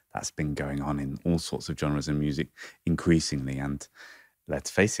that's been going on in all sorts of genres of music increasingly, and let's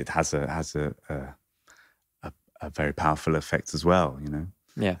face it, has a very powerful effect as well.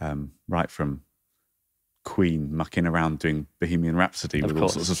 Right from Queen mucking around doing Bohemian Rhapsody with all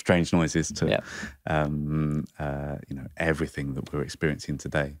sorts of strange noises to everything that we're experiencing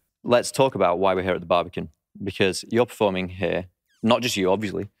today. Let's talk about why we're here at the Barbican, because you're performing here, not just you,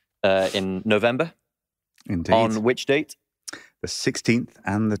 obviously, in November. Indeed. On which date? The 16th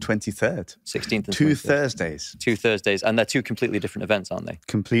and the 23rd. 16th and 23rd. 2 Thursdays. 2 Thursdays. And they're two completely different events, aren't they?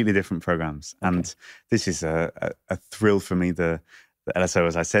 Completely different programs. Okay. And this is a thrill for me. The LSO,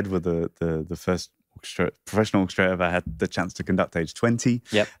 as I said, were the first professional orchestra I ever had the chance to conduct age 20.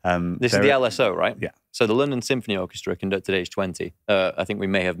 Yep. This is the LSO, right? Yeah. So the London Symphony Orchestra conducted age 20. I think we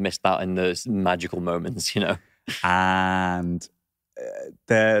may have missed that in those magical moments, And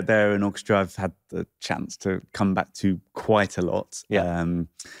they're an orchestra I've had the chance to come back to quite a lot. Yeah.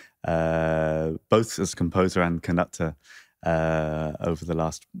 Both as composer and conductor over the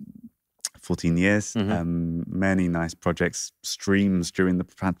last 14 years. Many nice projects, streams during the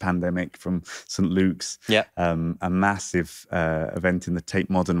pandemic from St. Luke's. Yeah. A massive event in the Tate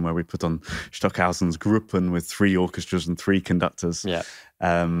Modern where we put on Stockhausen's Gruppen with 3 orchestras and 3 conductors. Yeah.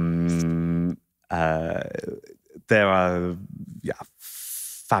 There are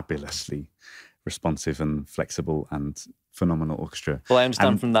fabulously responsive and flexible and phenomenal orchestra. Well, I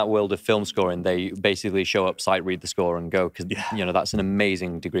understand from that world of film scoring, they basically show up, sight read the score and go, because that's an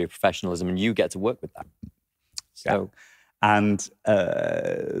amazing degree of professionalism and you get to work with that. So. Yeah. And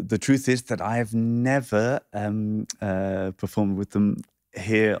the truth is that I have never performed with them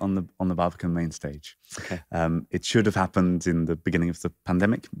here on the Barbican main stage. Okay. It should have happened in the beginning of the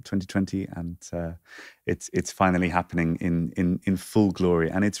pandemic, 2020, and it's finally happening in full glory.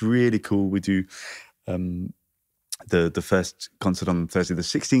 And it's really cool. We do the first concert on Thursday the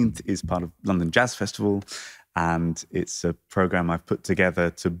 16th is part of London Jazz Festival, and it's a program I've put together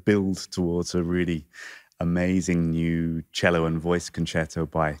to build towards a really amazing new cello and voice concerto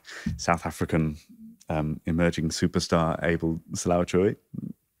by South African emerging superstar Abel Salawachoy,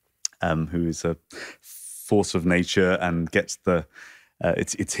 who is a force of nature and gets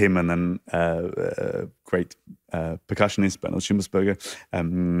it's him and then great percussionist Bernard Schimmersberger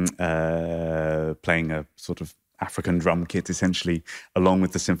playing a sort of African drum kit essentially along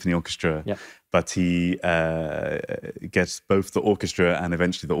with the symphony orchestra. Yeah. But he gets both the orchestra and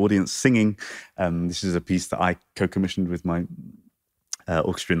eventually the audience singing. This is a piece that I co-commissioned with my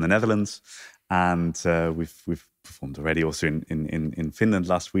orchestra in the Netherlands. And we've performed already also in Finland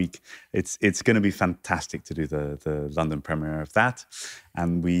last week. It's going to be fantastic to do the London premiere of that.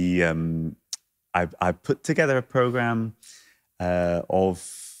 And I put together a program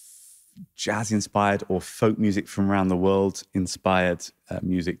of jazz-inspired or folk music from around the world inspired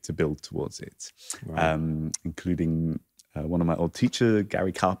music to build towards it, right. Including one of my old teacher,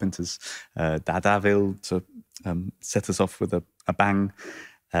 Gary Carpenter's Dadaville, to set us off with a bang.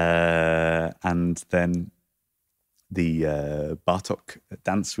 And then the Bartók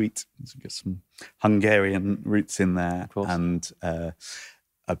dance suite. So we get some Hungarian roots in there, and an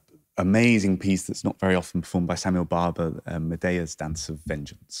amazing piece that's not very often performed by Samuel Barber, Medea's Dance of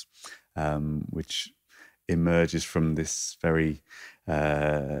Vengeance, which emerges from this very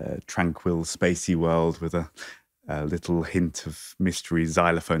tranquil, spacey world with a little hint of mystery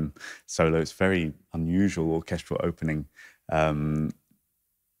xylophone solo. It's very unusual orchestral opening.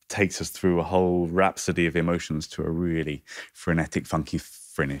 Takes us through a whole rhapsody of emotions to a really frenetic, funky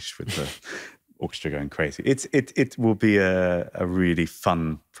finish with the orchestra going crazy. It will be a really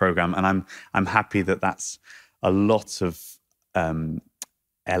fun program, and I'm happy that that's a lot of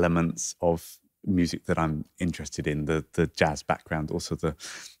elements of music that I'm interested in. The jazz background, also the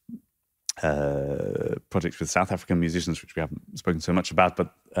projects with South African musicians, which we haven't spoken so much about,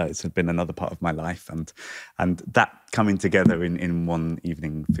 but it's been another part of my life, and that coming together in one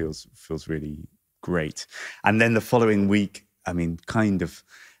evening feels really great. And then the following week, I mean, kind of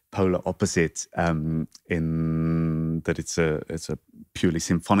polar opposite in that it's a purely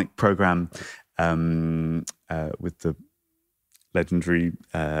symphonic program with the legendary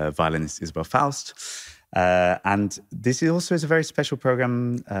violinist Isabel Faust. And this also is a very special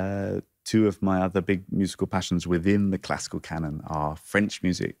program. Two of my other big musical passions within the classical canon are French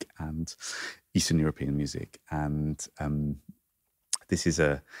music and Eastern European music. And this is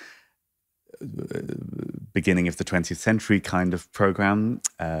a beginning of the 20th century kind of program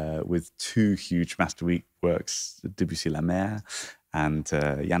with two huge masterworks, Debussy La Mer and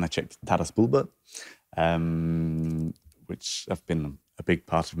Janacek Taras Bulba, which have been a big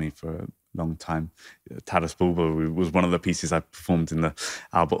part of me for a long time. Taras Bulba was one of the pieces I performed in the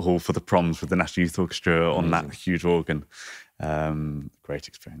Albert Hall for the proms with the National Youth Orchestra on that huge organ. Great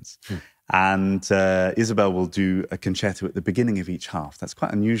experience. And Isabel will do a concerto at the beginning of each half. That's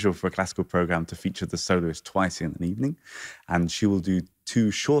quite unusual for a classical program to feature the soloist twice in an evening. And she will do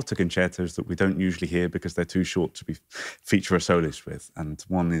two shorter concertos that we don't usually hear because they're too short to feature a soloist with. And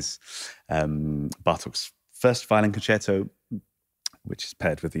one is Bartók's first violin concerto, which is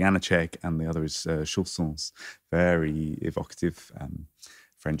paired with the Janacek, and the other is Chausson's very evocative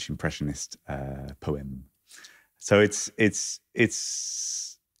French impressionist poem. So it's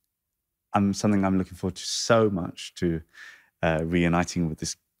something I'm looking forward to so much, to reuniting with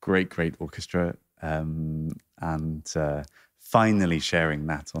this great orchestra and finally sharing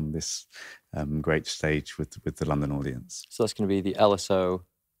that on this great stage with the London audience. So that's going to be the LSO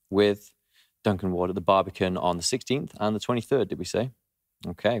with Duncan Ward at the Barbican on the 16th and the 23rd, did we say?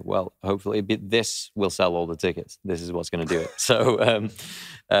 Okay, well, hopefully this will sell all the tickets. This is what's going to do it. So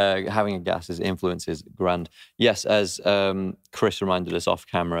having a Gass's influence is grand. Yes, as Chris reminded us off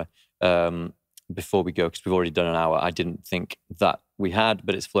camera before we go, because we've already done an hour, I didn't think that we had,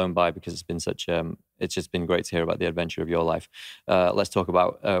 but it's flown by because it's been it's just been great to hear about the adventure of your life. Let's talk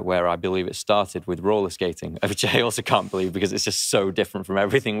about where I believe it started with roller skating, which I also can't believe because it's just so different from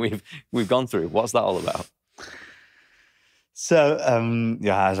everything we've gone through. What's that all about? So,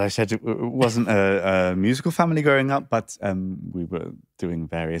 as I said, it wasn't a musical family growing up, but we were doing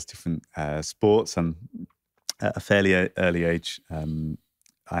various different sports. And at a fairly early age,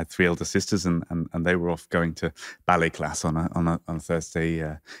 I had three elder sisters, and they were off going to ballet class on a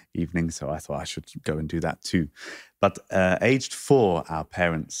Thursday evening. So I thought I should go and do that too. But aged 4, our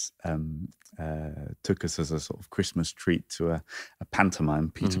parents took us as a sort of Christmas treat to a pantomime,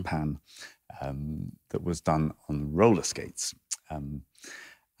 Peter Pan, that was done on roller skates.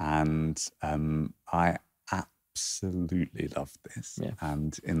 I absolutely loved this. Yeah.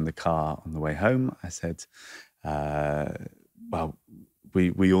 And in the car on the way home, I said, well,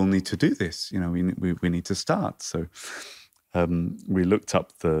 we all need to do this. We need to start. So we looked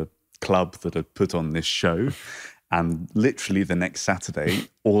up the club that had put on this show. And literally the next Saturday,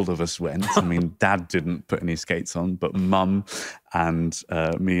 all of us went. I mean, Dad didn't put any skates on, but Mum and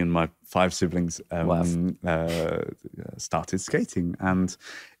me and my 5 siblings started skating. And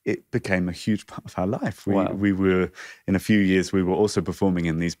it became a huge part of our life. We were, in a few years, we were also performing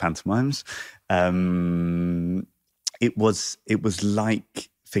in these pantomimes. It was like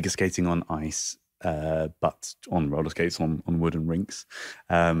figure skating on ice, but on roller skates, on wooden rinks.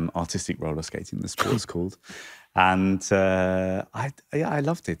 Artistic roller skating, the sport's called. And I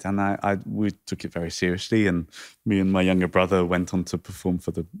loved it, and we took it very seriously. And me and my younger brother went on to perform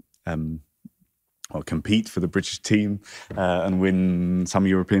for the compete for the British team and win some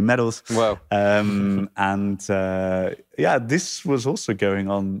European medals. Wow! This was also going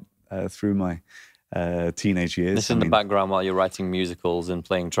on through my teenage years. This in the background while you're writing musicals and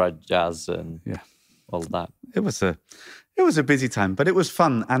playing trad jazz and all of that. It was a busy time, but it was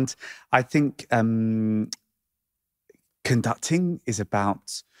fun, and I think. Conducting is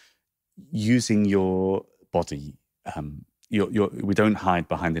about using your body. We don't hide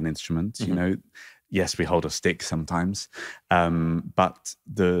behind an instrument. Yes, we hold a stick sometimes, but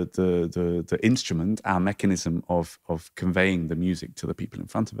the instrument, our mechanism of conveying the music to the people in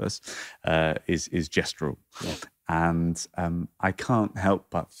front of us, is gestural, and I can't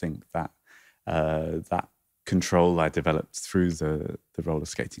help but think that that control I developed through the roller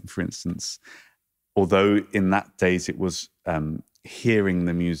skating, for instance. Although in that days it was hearing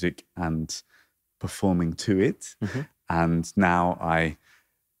the music and performing to it, and now I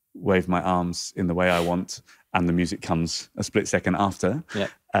wave my arms in the way I want, and the music comes a split second after.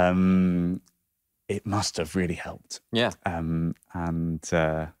 It must have really helped. I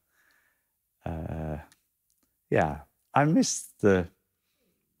miss the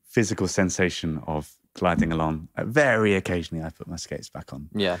physical sensation of gliding along. Very occasionally, I put my skates back on.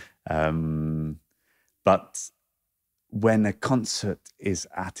 But when a concert is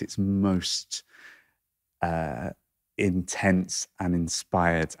at its most intense and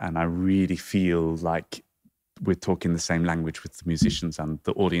inspired, and I really feel like we're talking the same language with the musicians and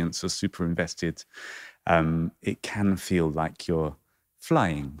the audience are super invested, it can feel like you're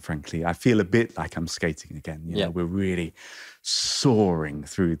flying, frankly. I feel a bit like I'm skating again. You know, we're really soaring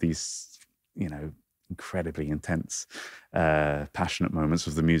through these, you know, incredibly intense, passionate moments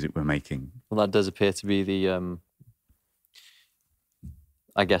of the music we're making. Well, that does appear to be the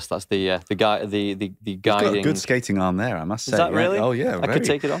I guess that's the guiding. You've got a good skating arm there, I must say. Is that really? Oh yeah, I could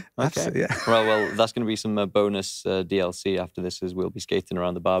take it on. Okay. Yeah. Well, that's going to be some bonus DLC after this, as we'll be skating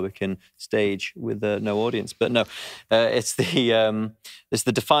around the Barbican stage with no audience. But no, it's the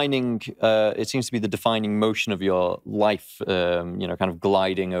defining. It seems to be the defining motion of your life. You know, kind of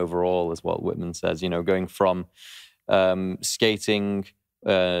gliding overall, is what Whitman says. You know, going from skating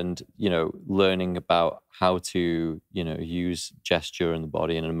and, you know, learning about how to, you know, use gesture and the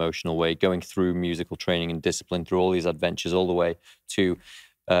body in an emotional way, going through musical training and discipline, through all these adventures, all the way to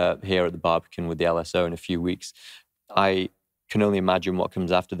here at the Barbican with the LSO in a few weeks. I can only imagine what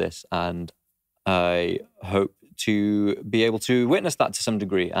comes after this, and I hope to be able to witness that to some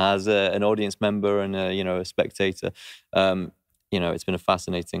degree as an audience member and you know, a spectator. You know, it's been a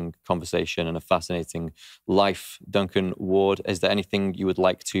fascinating conversation and a fascinating life. Duncan Ward, is there anything you would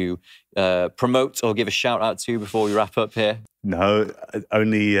like to promote or give a shout out to before we wrap up here? No,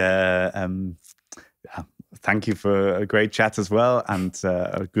 only thank you for a great chat as well, and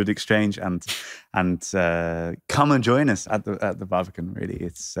a good exchange, and come and join us at the Barbican. Really,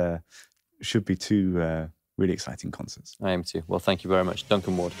 it's should be two really exciting concerts. I am too. Well, thank you very much,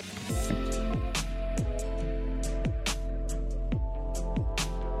 Duncan Ward. Thank you.